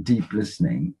from deep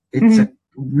listening. It's a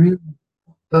real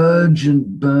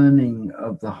urgent burning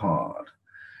of the heart.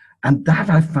 And that,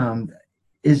 I found,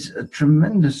 is a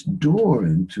tremendous door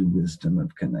into wisdom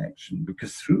of connection,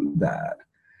 because through that,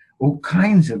 all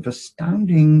kinds of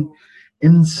astounding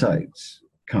insights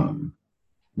come,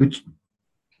 which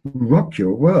rock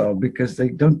your world, because they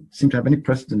don't seem to have any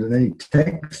precedent in any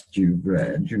text you've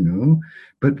read,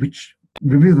 but which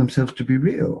reveal themselves to be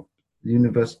real. The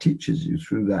universe teaches you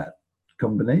through that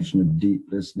combination of deep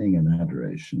listening and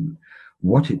adoration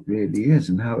what it really is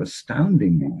and how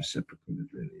astoundingly reciprocal it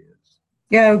really is.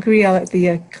 Yeah, I agree. I like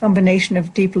the combination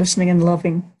of deep listening and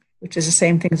loving, which is the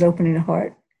same thing as opening the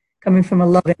heart, coming from a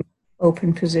loving,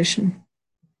 open position.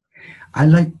 I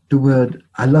love the word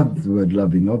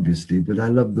loving, obviously, but I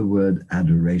love the word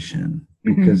adoration,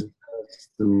 because that's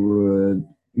the word,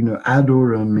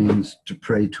 adora means to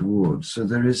pray towards. So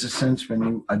there is a sense when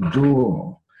you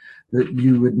adore that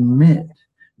you admit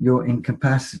your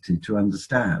incapacity to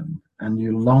understand and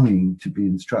your longing to be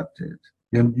instructed.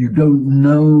 You don't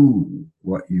know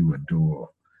what you adore.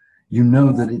 You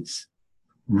know that it's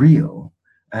real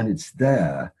and it's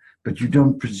there, but you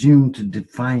don't presume to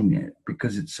define it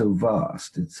because it's so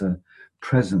vast. It's a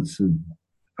presence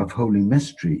of holy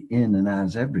mystery in and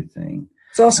as everything.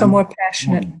 It's also more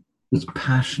passionate. It's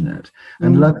passionate.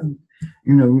 And love,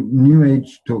 New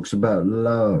Age talks about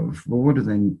love. Well, what do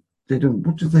they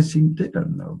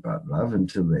don't know about love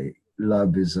until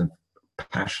love is a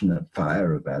passionate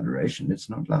fire of adoration. It's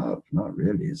not love, not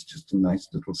really. It's just a nice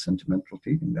little sentimental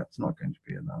feeling. That's not going to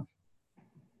be enough.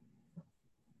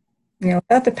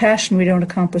 Without the passion, we don't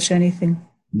accomplish anything.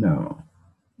 No.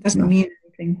 It doesn't mean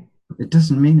anything. It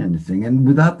doesn't mean anything. And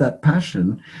without that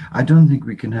passion, I don't think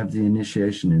we can have the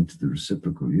initiation into the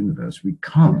reciprocal universe. We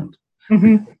can't.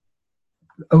 Mm-hmm.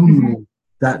 Only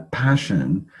that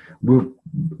passion will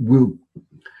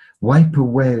wipe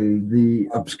away the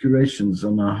obscurations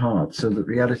on our heart so that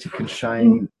reality can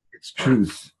shine its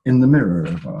truth in the mirror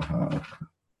of our heart.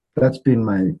 That's been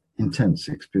my intense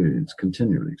experience,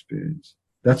 continual experience.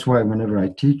 That's why whenever I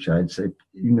teach, I'd say,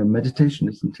 meditation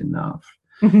isn't enough.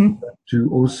 Mm-hmm. To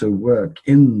also work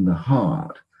in the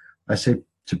heart. I say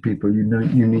to people, you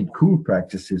need cool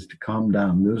practices to calm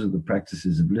down. Those are the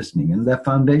practices of listening, and they're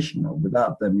foundational.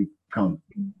 Without them, you can't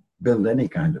build any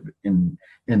kind of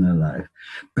inner life.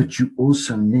 But you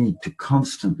also need to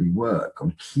constantly work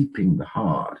on keeping the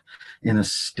heart in a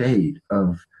state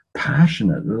of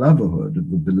passionate loverhood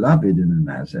of the beloved in and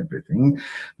as everything,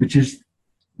 which is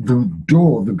the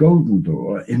door, the golden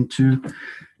door into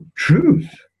truth.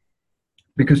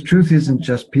 Because truth isn't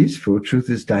just peaceful, truth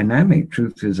is dynamic,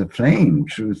 truth is a flame,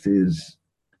 truth is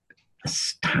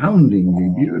astoundingly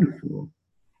beautiful.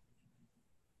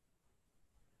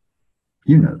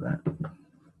 You know that.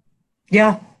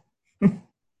 Yeah.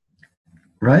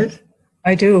 Right?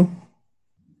 I do.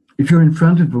 If you're in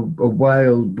front of a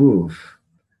wild wolf,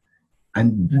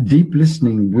 and deep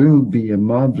listening will be a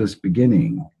marvelous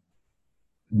beginning,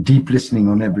 deep listening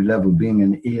on every level, being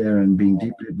an ear and being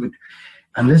deeply, but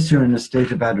unless you're in a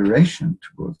state of adoration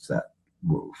towards that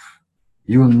wolf,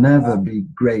 you'll never be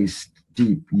graced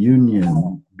deep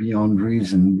union beyond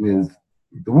reason with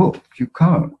the wolf. You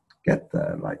can't get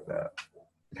there like that.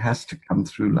 It has to come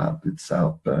through love. It's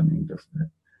self-burning, doesn't it?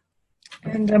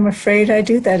 And I'm afraid I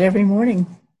do that every morning.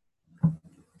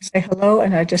 Say hello,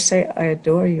 and I just say, I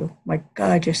adore you. My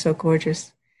God, you're so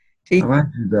gorgeous. Oh, I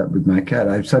do that with my cat.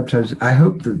 I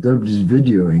hope that nobody's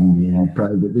videoing me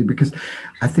privately, because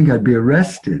I think I'd be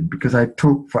arrested, because I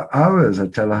talk for hours. I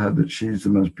tell her that she's the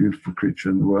most beautiful creature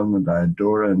in the world and I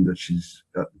adore her and that she's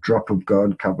a drop of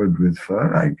God covered with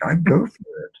fur. I go for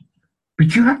it.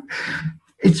 But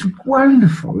it's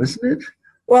wonderful, isn't it?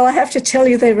 Well, I have to tell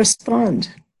you, they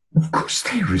respond. Of course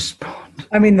they respond.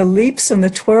 I mean, the leaps and the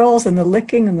twirls and the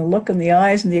licking and the look in the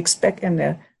eyes and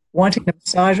the wanting to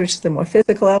massage, which is the more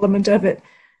physical element of it.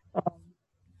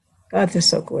 God, they're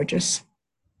so gorgeous.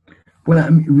 Well, I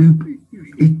mean,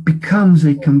 it becomes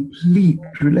a complete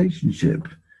relationship,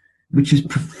 which is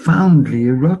profoundly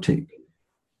erotic.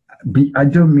 I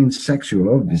don't mean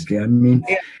sexual, obviously. I mean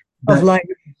of life,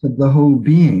 of the whole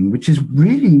being, which is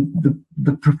really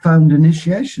the profound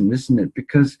initiation, isn't it?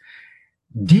 Because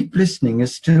deep listening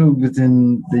is still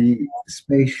within the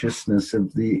spaciousness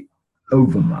of the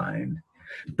overmind.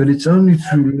 But it's only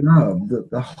through love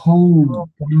that the whole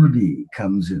body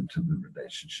comes into the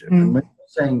relationship. And when you're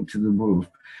saying to the wolf,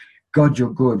 God, you're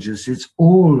gorgeous, it's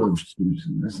all of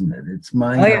Susan, isn't it? It's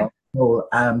mind, heart, soul,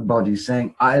 and body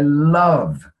saying, I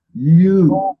love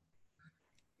you.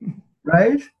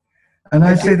 Right? And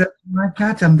I say that to my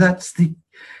cat, and that's the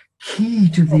key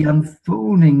to the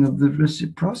unfolding of the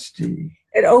reciprocity.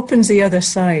 It opens the other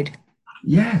side.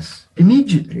 Yes,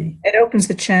 immediately. It opens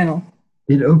the channel.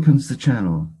 It opens the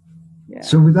channel. Yeah.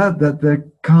 So without that, there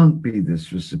can't be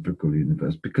this reciprocal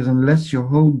universe, because unless your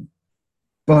whole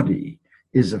body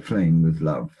is aflame with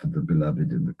love for the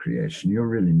beloved in the creation, you're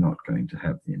really not going to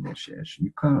have the initiation.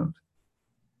 You can't.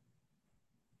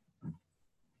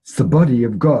 It's the body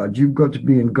of God. You've got to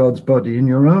be in God's body, in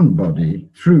your own body,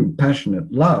 through passionate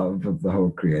love of the whole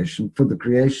creation, for the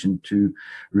creation to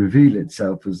reveal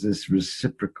itself as this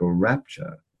reciprocal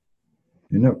rapture.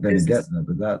 You're not going to get there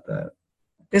without that.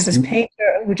 There's this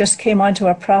painter who just came onto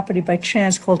our property by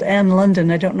chance called Anne London.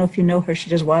 I don't know if you know her. She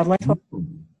does wildlife.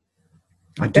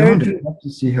 I don't. I'd love to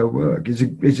see her work. Is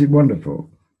it wonderful?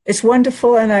 It's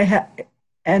wonderful, and I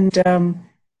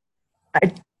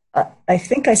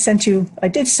think I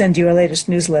did send you a latest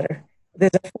newsletter.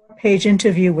 There's a 4-page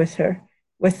interview with her,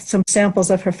 with some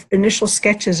samples of her initial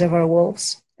sketches of our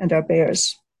wolves and our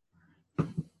bears.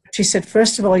 She said,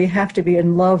 first of all, you have to be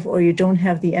in love or you don't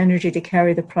have the energy to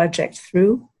carry the project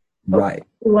through. Right.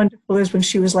 What wonderful is when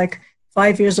she was like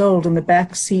 5 years old in the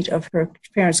back seat of her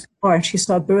parents' car and she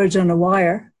saw birds on a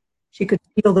wire. She could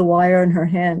feel the wire in her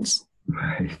hands.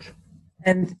 Right.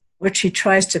 And what she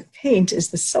tries to paint is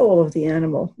the soul of the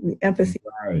animal, the empathy.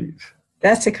 Right.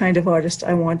 That's the kind of artist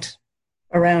I want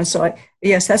around. So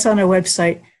yes, that's on our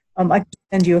website. I can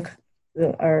send you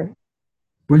our.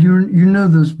 Well, you know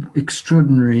those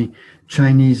extraordinary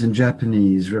Chinese and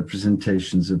Japanese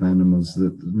representations of animals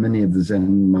that many of the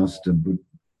Zen master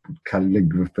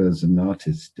calligraphers and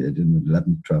artists did in the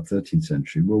 11th, 12th, 13th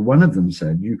century. Well, one of them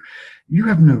said, you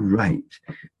have no right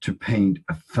to paint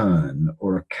a fern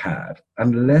or a cat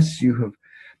unless you have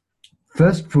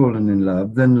first fallen in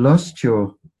love, then lost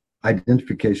your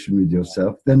identification with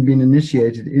yourself, then been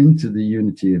initiated into the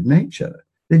unity of nature.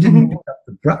 They didn't pick up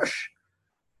the brush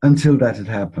until that had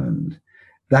happened.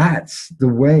 That's the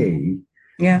way.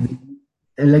 Yeah. The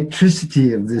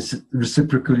electricity of this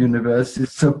reciprocal universe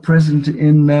is so present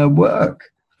in their work.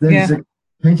 There's a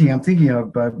painting I'm thinking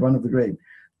of by one of the great,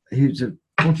 he's a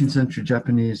 14th century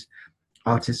Japanese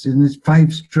artist, and it's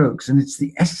 5 strokes, and it's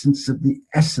the essence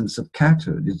of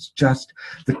cathood. It's just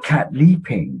the cat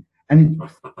leaping, and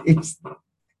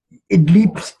it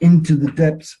leaps into the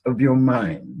depths of your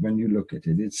mind when you look at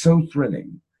it. It's so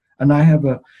thrilling. And I have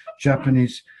a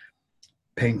Japanese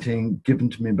painting given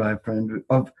to me by a friend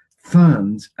of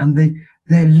ferns, and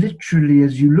they're literally,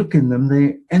 as you look in them,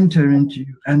 they enter into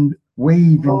you and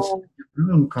wave into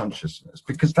your own consciousness,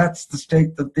 because that's the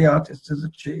state that the artist has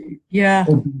achieved. Yeah.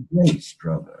 Or embraced,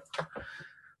 rather.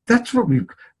 That's what we've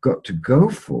got to go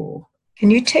for.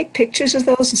 Can you take pictures of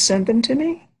those and send them to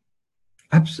me?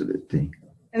 Absolutely.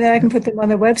 And then I can put them on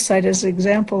the website as an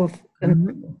example of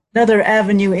another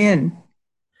avenue in.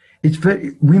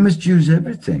 We must use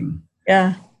everything.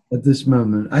 Yeah. At this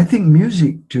moment, I think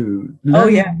music too.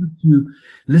 To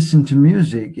listen to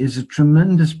music is a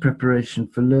tremendous preparation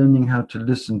for learning how to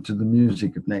listen to the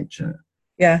music of nature.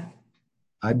 Yeah.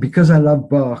 Because I love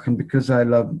Bach and because I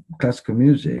love classical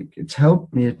music, it's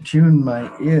helped me attune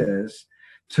my ears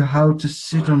to how to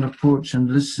sit on a porch and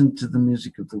listen to the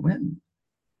music of the wind.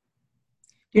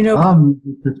 You know, our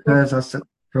music prepares us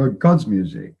for God's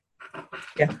music.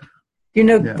 Yeah. Do you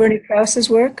know Bernie Krause's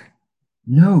work?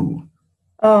 No.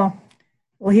 Oh,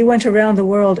 well, he went around the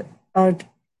world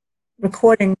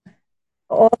recording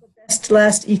all the best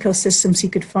last ecosystems he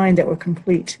could find that were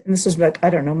complete. And this was about, I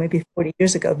don't know, maybe 40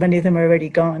 years ago. Many of them are already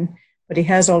gone, but he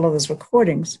has all of those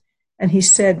recordings. And he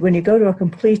said, when you go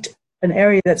to an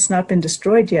area that's not been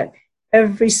destroyed yet,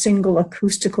 every single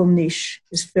acoustical niche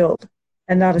is filled,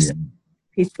 and not a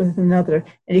piece with another.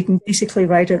 And you can basically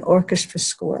write an orchestra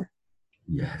score.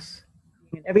 Yes.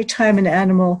 And every time an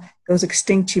animal goes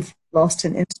extinct, you've lost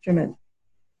an instrument.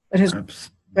 But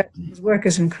his work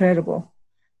is incredible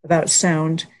about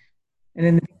sound.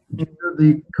 And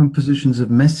the compositions of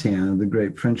Messiaen, the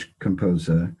great French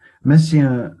composer,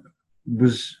 Messiaen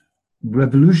was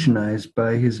revolutionized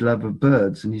by his love of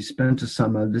birds, and he spent a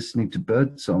summer listening to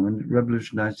birdsong, and it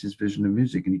revolutionized his vision of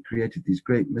music, and he created these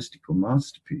great mystical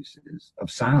masterpieces of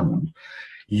sound,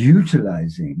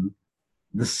 utilizing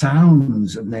the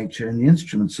sounds of nature and the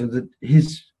instruments, so that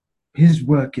his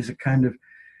work is a kind of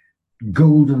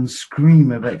golden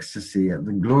scream of ecstasy at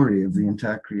the glory of the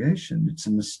entire creation. It's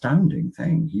an astounding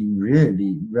thing. He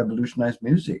really revolutionized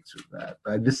music through that,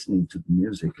 by listening to the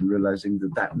music and realizing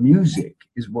that music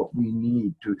is what we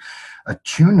need to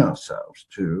attune ourselves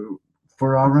to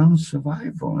for our own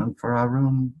survival and for our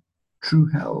own true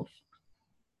health.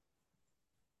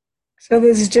 So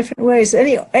there's different ways.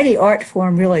 Any art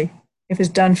form, really, if it's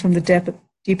done from the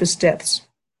deepest depths.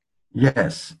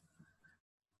 Yes.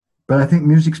 But I think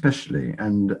music especially,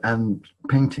 and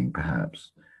painting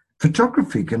perhaps.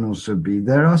 Photography can also be.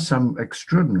 There are some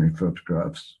extraordinary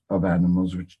photographs of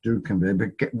animals which do convey,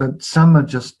 but some are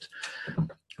just.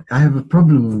 I have a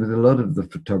problem with a lot of the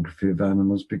photography of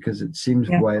animals because it seems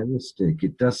voyeuristic.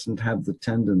 It doesn't have the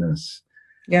tenderness.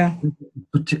 Yeah.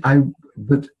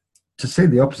 But to say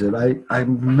the opposite, I've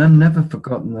never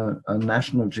forgotten a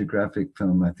National Geographic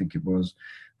film, I think it was,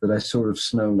 that I saw of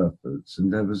snow leopards,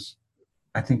 and there was,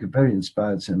 I think, a very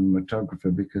inspired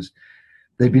cinematographer, because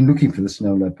they've been looking for the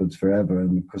snow leopards forever,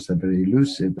 and of course they're very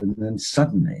elusive, and then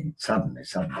suddenly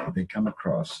they come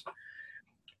across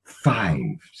 5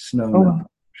 snow leopards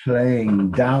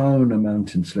playing down a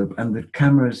mountain slope, and the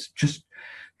cameras just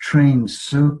trained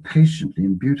so patiently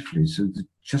and beautifully, so that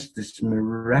just this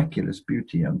miraculous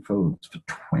beauty unfolds for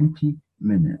 20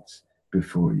 minutes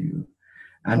before you.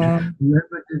 And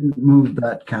whoever didn't move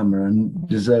that camera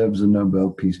deserves a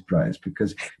Nobel Peace Prize,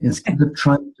 because instead of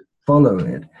trying to follow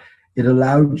it, it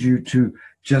allowed you to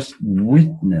just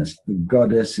witness the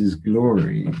goddess's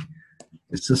glory.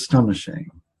 It's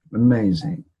astonishing,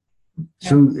 amazing.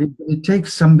 So it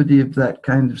takes somebody of that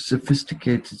kind of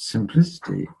sophisticated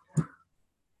simplicity.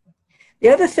 The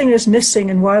other thing that's missing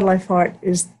in wildlife art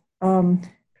is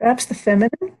perhaps the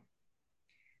feminine.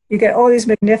 You get all these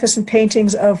magnificent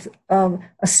paintings of a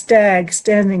stag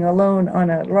standing alone on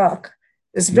a rock.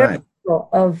 There's very little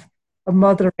of a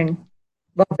mothering,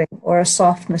 loving, or a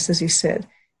softness, as you said.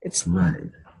 It's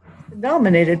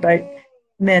dominated by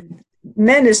men.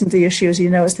 Men isn't the issue, as you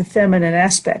know, it's the feminine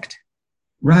aspect.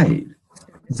 Right.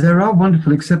 There are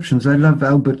wonderful exceptions. I love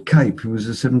Albert Cuyp, who was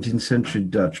a 17th century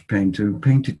Dutch painter who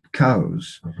painted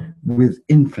cows with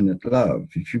infinite love.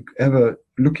 If you ever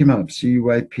look him up,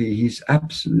 Cuyp, he's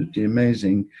absolutely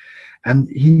amazing. And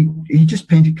he just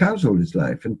painted cows all his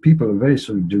life, and people are very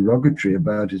sort of derogatory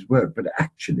about his work, but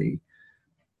actually,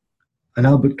 and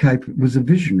Albert Cuyp was a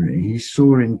visionary. He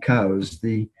saw in cows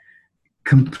the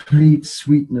complete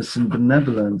sweetness and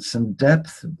benevolence and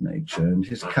depth of nature, and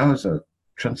his cows are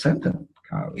transcendent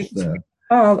cows.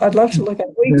 Oh, I'd love to look at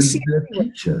it. Well, you can see They're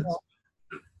teachers.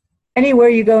 anywhere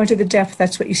you go into the depth,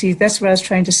 that's what you see. That's what I was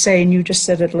trying to say, and you just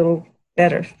said it a little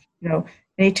better. You know,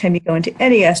 anytime you go into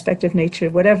any aspect of nature,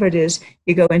 whatever it is,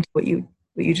 you go into what you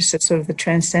just said, sort of the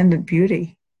transcendent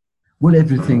beauty. Well,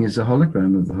 everything is a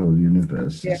hologram of the whole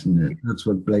universe, Yeah. isn't it? That's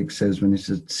what Blake says when he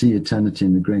says, see eternity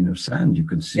in a grain of sand. You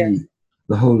can see Yes.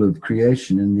 the whole of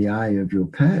creation in the eye of your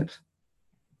pet.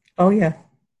 Oh, yeah.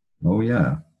 Oh,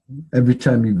 yeah. Every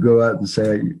time you go out and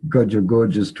say, God, you're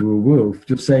gorgeous to a wolf,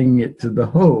 you're saying it to the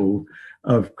whole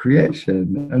of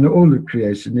creation. And all of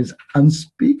creation is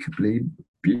unspeakably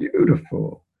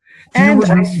beautiful. Do you know And what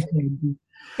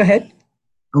go ahead.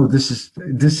 Oh, this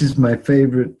is my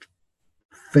favorite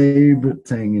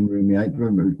thing in Rumi. I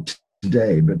remember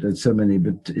today, but there's so many,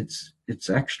 but it's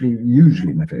actually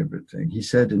usually my favorite thing. He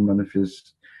said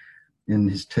in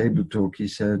his table talk, he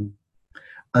said,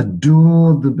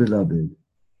 adore the beloved,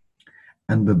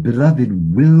 and the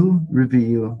beloved will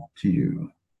reveal to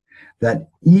you that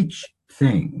each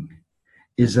thing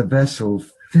is a vessel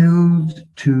filled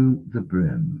to the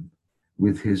brim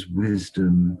with his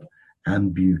wisdom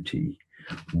and beauty,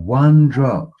 one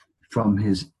drop from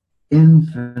his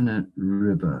infinite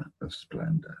river of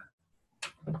splendor.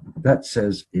 That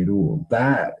says it all.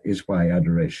 That is why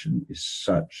adoration is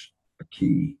such a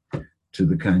key to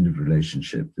the kind of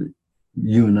relationship that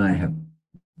you and I have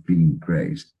been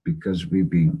graced, because we've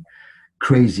been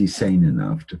crazy sane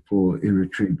enough to fall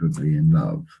irretrievably in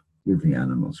love with the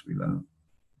animals we love.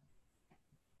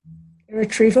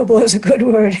 Irretrievable is a good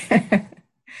word.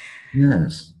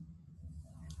 Yes.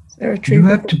 Irretrievable.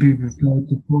 You have to be prepared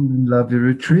to fall in love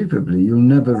irretrievably. You'll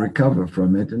never recover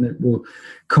from it, and it will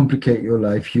complicate your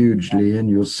life hugely, and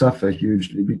you'll suffer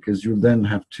hugely, because you'll then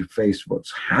have to face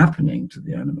what's happening to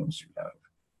the animals you love.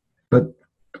 But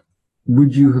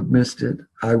would you have missed it?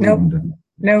 I wouldn't have.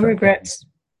 No regrets.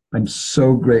 I'm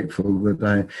so grateful that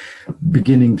I'm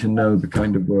beginning to know the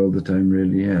kind of world that I'm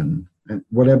really in. And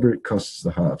whatever it costs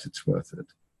the heart, it's worth it.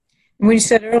 When you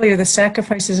said earlier, the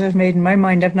sacrifices I've made, in my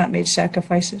mind, I've not made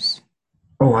sacrifices.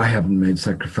 Oh, I haven't made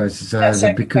sacrifices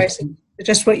either, because it's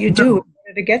just what you do in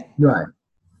order to get. Right.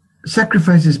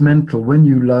 Sacrifice is mental. When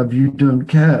you love, you don't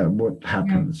care what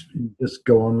happens. Yeah. You just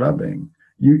go on loving.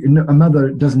 A mother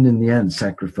doesn't, in the end,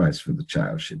 sacrifice for the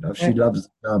child she loves. Right. She loves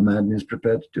the child man and is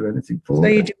prepared to do anything for it. So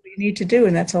you do what you need to do,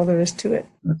 and that's all there is to it.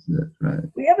 That's it, right.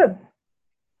 We have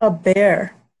a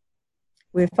bear.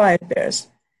 We have 5 bears.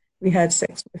 We had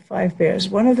 6 with 5 bears.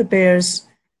 One of the bears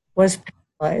was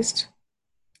paralyzed.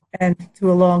 And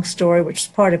through a long story, which is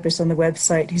part of this on the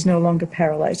website, he's no longer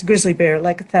paralyzed. Grizzly bear,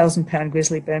 like a 1,000-pound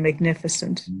grizzly bear,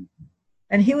 magnificent.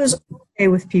 And he was okay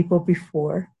with people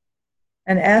before.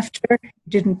 And after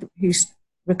he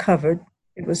recovered,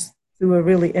 it was through a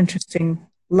really interesting,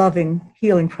 loving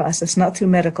healing process, not through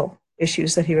medical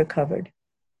issues that he recovered.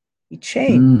 He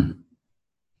changed.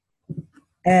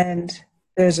 And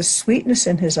there's a sweetness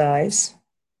in his eyes.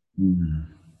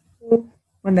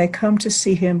 When they come to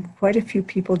see him, quite a few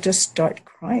people just start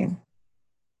crying.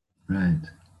 Right.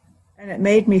 And it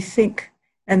made me think,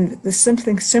 and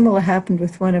something similar happened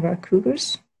with one of our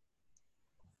cougars.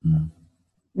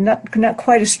 Not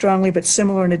quite as strongly, but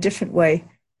similar in a different way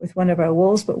with one of our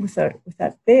wolves, but with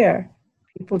that bear,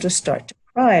 people just start to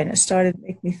cry. And it started to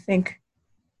make me think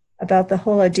about the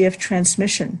whole idea of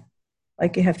transmission.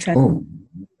 Like you have transmission,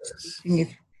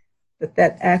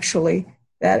 that actually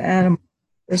that animal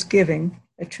is giving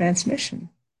a transmission.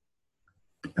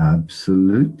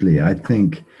 Absolutely. I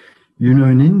think,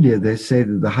 in India, they say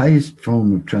that the highest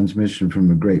form of transmission from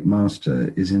a great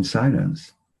master is in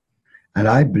silence. And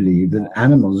I believe that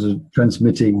animals are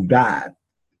transmitting that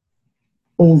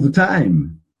all the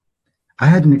time. I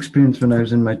had an experience when I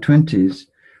was in my 20s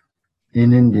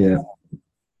in India.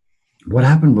 What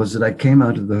happened was that I came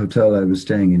out of the hotel I was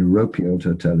staying in, a ropey old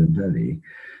hotel in Delhi,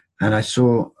 and I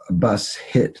saw a bus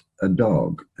hit a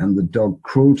dog, and the dog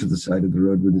crawled to the side of the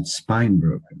road with its spine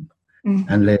broken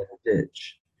and lay in a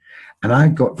ditch. And I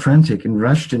got frantic and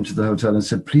rushed into the hotel and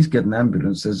said, please get an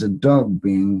ambulance. There's a dog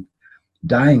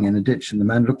dying in a ditch. And the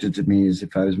man looked at me as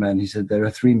if I was mad. He said, there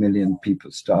are 3 million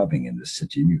people starving in this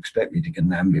city, and you expect me to get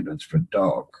an ambulance for a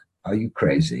dog? Are you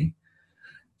crazy?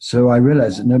 So I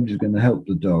realized that nobody's going to help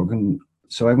the dog. And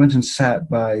so I went and sat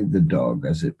by the dog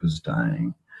as it was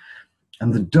dying.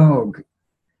 And the dog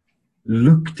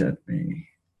looked at me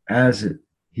as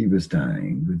he was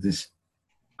dying with this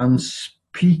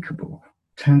unspeakable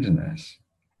tenderness.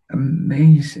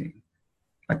 Amazing.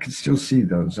 I can still see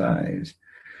those eyes.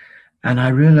 And I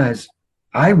realized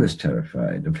I was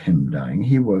terrified of him dying.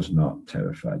 He was not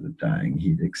terrified of dying.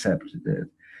 He'd accepted it.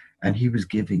 And he was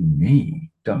giving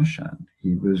me darshan.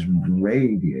 He was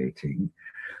radiating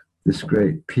this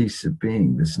great peace of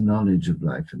being, this knowledge of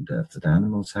life and death that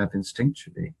animals have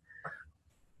instinctually.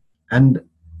 And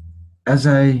as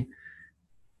I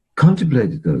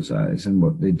contemplated those eyes and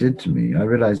what they did to me, I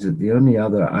realized that the only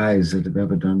other eyes that have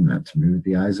ever done that to me were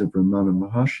the eyes of Ramana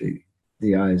Maharshi,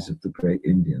 the eyes of the great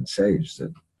Indian sage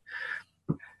that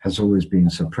has always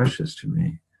been so precious to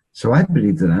me. So I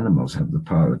believe that animals have the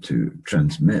power to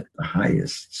transmit the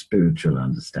highest spiritual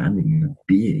understanding of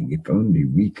being, if only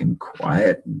we can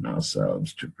quieten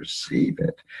ourselves to receive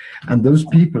it. And those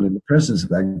people in the presence of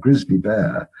that grizzly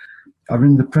bear are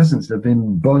in the presence of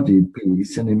embodied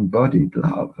peace and embodied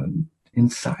love and in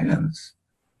silence.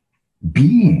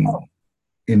 Being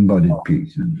embodied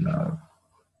peace and love.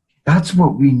 That's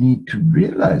what we need to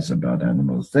realize about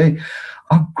animals. They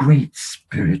are great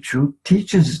spiritual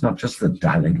teachers. It's not just the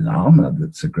Dalai Lama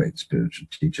that's a great spiritual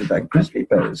teacher. That grizzly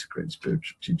bear is a great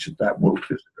spiritual teacher. That wolf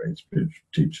is a great spiritual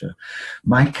teacher.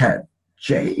 My cat,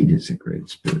 Jade, is a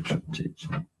great spiritual teacher.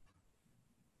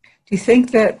 Do you think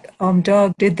that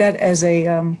dog did that as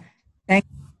a thank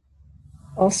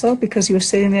also because you were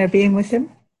sitting there being with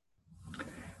him?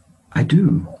 I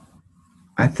do.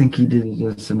 I think he did it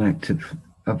as an act of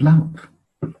love.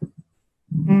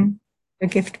 A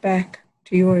gift back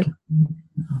to your...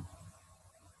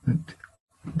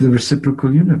 The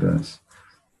reciprocal universe.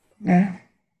 Yeah.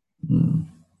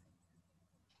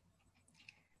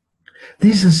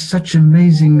 These are such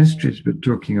amazing mysteries we're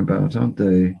talking about, aren't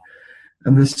they?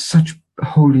 And there's such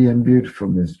holy and beautiful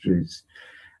mysteries.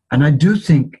 And I do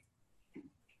think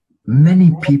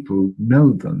many people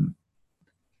know them,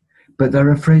 but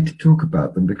they're afraid to talk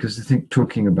about them because they think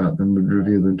talking about them would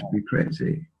reveal them to be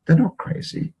crazy. They're not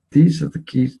crazy. These are the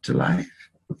keys to life.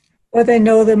 Or they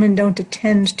know them and don't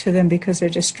attend to them because they're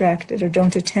distracted or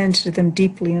don't attend to them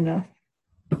deeply enough.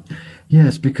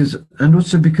 Yes, and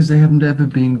also because they haven't ever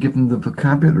been given the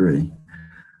vocabulary.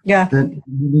 Yeah. That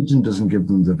religion doesn't give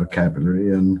them the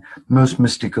vocabulary, and most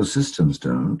mystical systems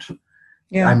don't.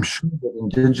 Yeah. I'm sure that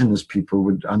indigenous people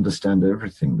would understand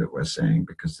everything that we're saying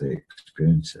because they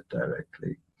experience it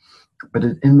directly. But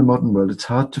in the modern world, it's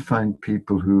hard to find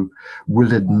people who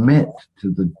will admit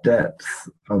to the depth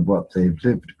of what they've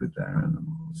lived with their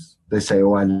animals. They say,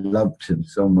 oh, I loved him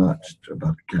so much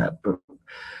about a cat, but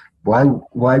why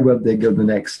won't they go the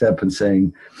next step and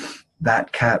saying,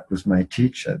 that cat was my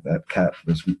teacher, that cat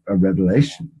was a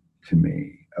revelation to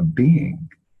me, a being?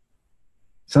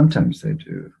 Sometimes they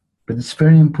do. But it's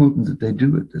very important that they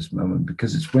do at this moment,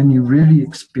 because it's when you really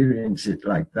experience it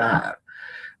like that,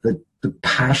 that the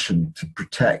passion to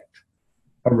protect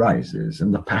arises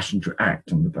and the passion to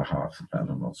act on the behalf of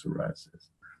animals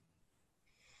arises.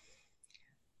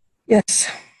 Yes.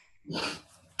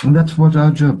 And that's what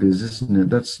our job is, isn't it?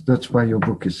 That's why your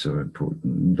book is so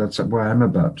important. That's why I'm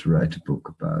about to write a book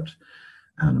about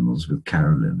animals with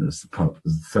Carolyn as the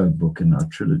third book in our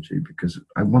trilogy, because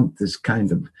I want this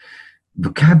kind of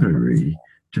vocabulary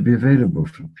to be available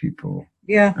for people.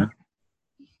 Yeah.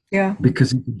 Yeah.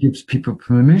 Because it gives people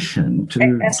permission to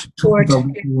talk about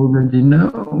what you already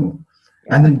know.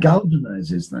 Yeah. And then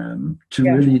galvanizes them to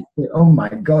really say, oh my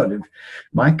God, if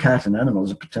my cat and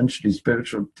animals are potentially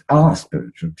spiritual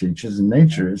teachers and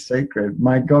nature is sacred,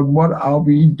 my God, what are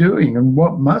we doing and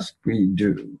what must we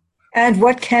do? And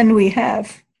what can we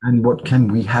have? And what can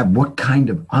we have? What kind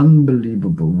of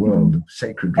unbelievable world of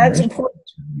sacred That's important.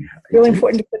 Really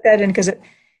important to put that in, because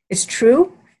it's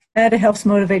true and it helps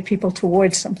motivate people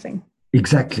towards something.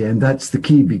 Exactly. And that's the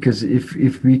key, because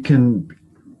if we can,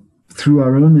 through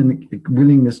our own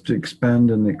willingness to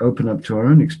expand and open up to our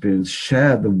own experience,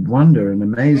 share the wonder and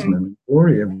amazement and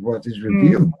glory of what is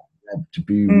revealed to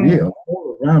be real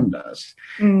all around us,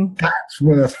 that's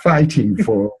worth fighting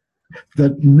for.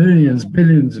 That millions,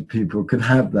 billions of people can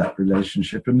have that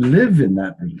relationship and live in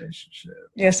that relationship.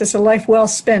 Yes, it's a life well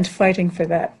spent fighting for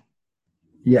that.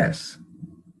 Yes.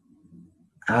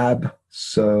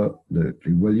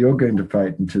 Absolutely. Well, you're going to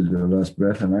fight until your last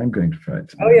breath, and I'm going to fight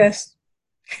tonight. Oh, yes.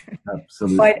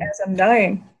 Absolutely. Fight as I'm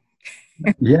dying.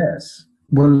 Yes.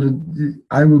 Well,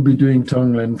 I will be doing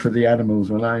Tonglen for the animals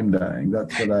when I'm dying.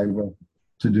 That's what I want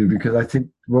to do, because I think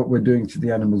what we're doing to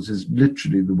the animals is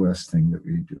literally the worst thing that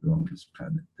we do on this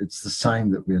planet. It's the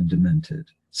sign that we're demented.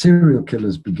 Serial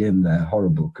killers begin their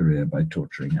horrible career by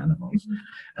torturing animals.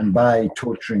 And by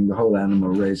torturing the whole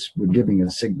animal race, we're giving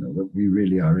a signal that we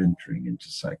really are entering into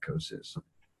psychosis.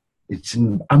 It's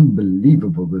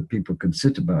unbelievable that people can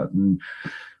sit about and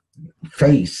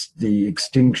face the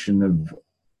extinction of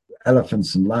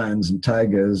elephants and lions and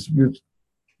tigers with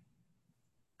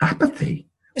apathy.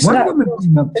 One woman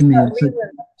came up to me and said,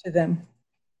 to them.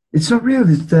 "It's not real.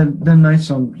 They're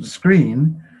nice on the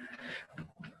screen."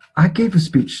 I gave a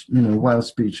speech, a wild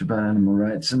speech about animal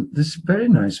rights, and this very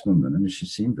nice woman, I mean, she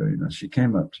seemed very nice. She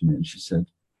came up to me and she said,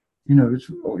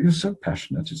 "You're so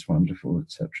passionate. It's wonderful,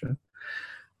 etc.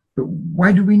 But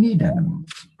why do we need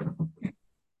animals?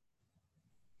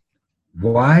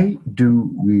 Why do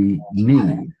we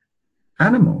need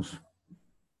animals?"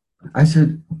 I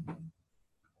said,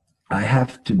 "I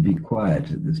have to be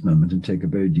quiet at this moment and take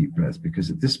a very deep breath, because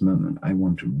at this moment I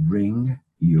want to wring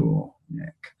your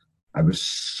neck." I was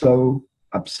so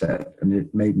upset, and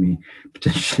it made me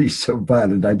potentially so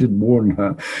violent. I did warn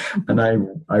her, and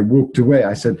I walked away.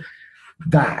 I said,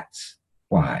 "That's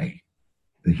why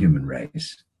the human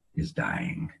race is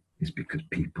dying, is because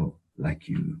people like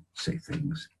you say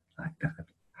things like that.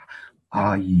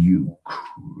 Are you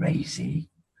crazy?"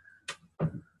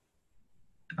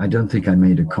 I don't think I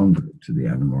made a convert to the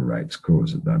animal rights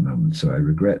cause at that moment, so I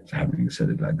regret having said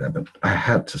it like that, but I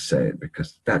had to say it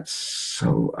because that's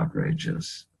so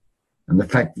outrageous. And the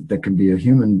fact that there can be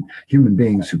human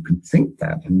beings who can think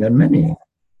that, and there are many.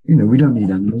 We don't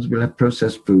need animals. We'll have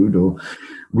processed food, or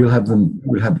we'll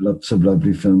have lots of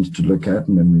lovely films to look at,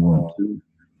 and when we want to,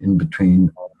 in between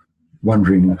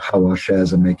wondering how our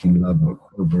shares are making love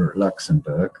over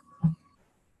Luxembourg.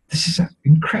 This is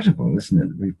incredible, isn't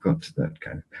it? We've got to that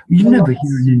kind of... You never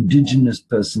hear an indigenous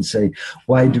person say,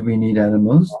 "Why do we need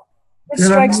animals?" It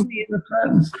strikes me,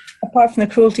 apart from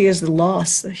the cruelty, is the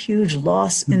loss, the huge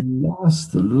loss. The loss,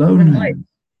 the loneliness.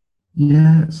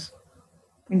 Yes.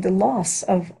 I mean, the loss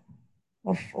of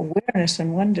awareness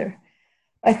and wonder.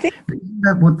 I think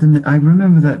I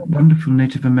remember that wonderful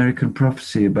Native American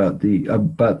prophecy about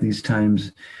these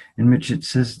times, in which it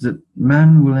says that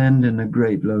man will end in a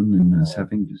great loneliness,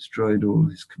 having destroyed all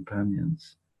his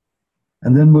companions.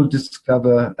 And then we'll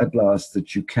discover at last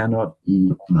that you cannot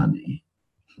eat money.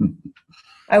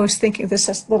 I was thinking this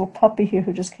little puppy here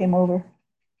who just came over.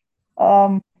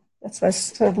 That's why I was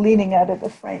sort of leaning out of the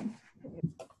frame.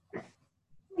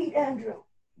 Meet Andrew.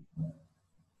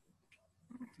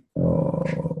 Oh.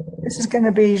 This is going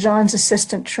to be Jean's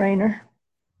assistant trainer.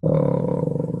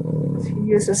 Oh. He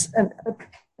uses an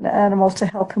animal to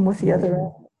help him with the other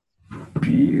animal.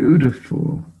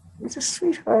 Beautiful. He's a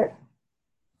sweetheart.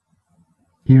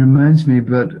 He reminds me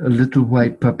about a little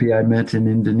white puppy I met in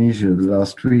Indonesia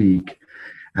last week.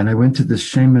 And I went to the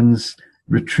shaman's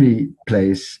retreat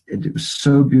place. It was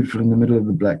so beautiful in the middle of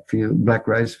the black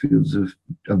rice fields of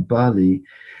Bali.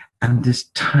 And this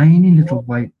tiny little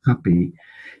white puppy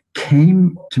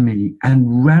came to me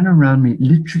and ran around me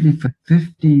literally for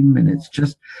 15 minutes,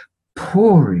 just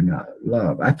pouring out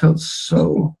love. I felt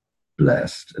so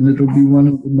blessed, and it'll be one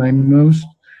of my most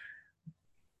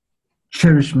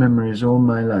cherished memories all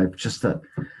my life, just that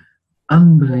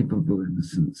unbelievable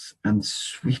innocence and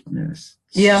sweetness.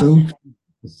 Yeah. So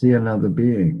to see another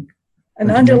being.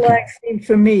 An underlying theme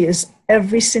for me is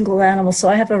every single animal. So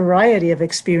I have a variety of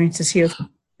experiences here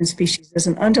in species. There's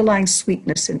an underlying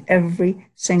sweetness in every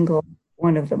single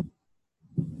one of them.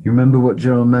 You remember what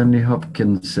Gerald Manley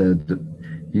Hopkins said?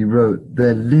 He wrote,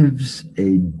 "There lives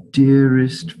a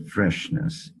dearest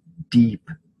freshness deep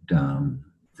down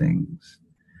things."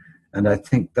 And I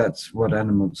think that's what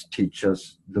animals teach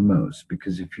us the most,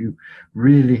 because if you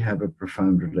really have a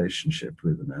profound relationship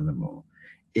with an animal,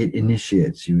 it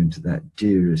initiates you into that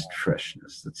dearest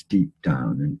freshness that's deep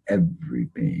down in every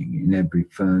being, in every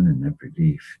fern, in every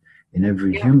leaf, in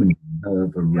every human being,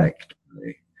 however wrecked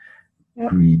by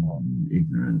greed and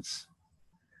ignorance.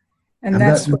 And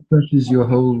that refreshes your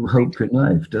whole hope in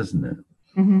life, doesn't it?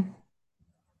 Mm-hmm.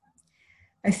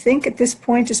 I think at this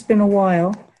point, it's been a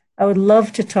while. I would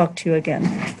love to talk to you again.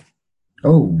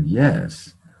 Oh,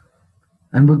 yes.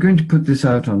 And we're going to put this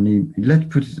out on the...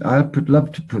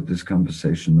 love to put this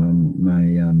conversation on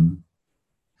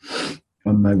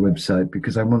my website,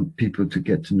 because I want people to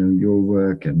get to know your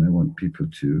work, and I want people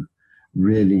to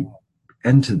really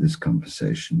enter this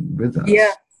conversation with us.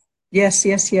 Yeah. Yes.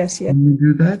 Can we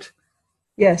do that?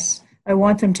 Yes. I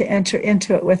want them to enter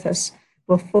into it with us.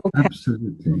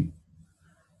 Absolutely.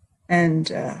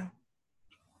 And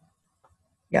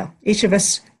each of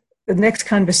us, the next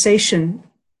conversation,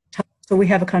 so we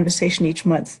have a conversation each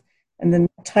month, and the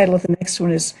title of the next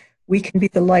one is We Can Be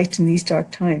the Light in These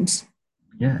Dark Times.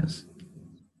 Yes.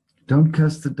 Don't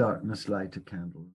curse the darkness, light a candle.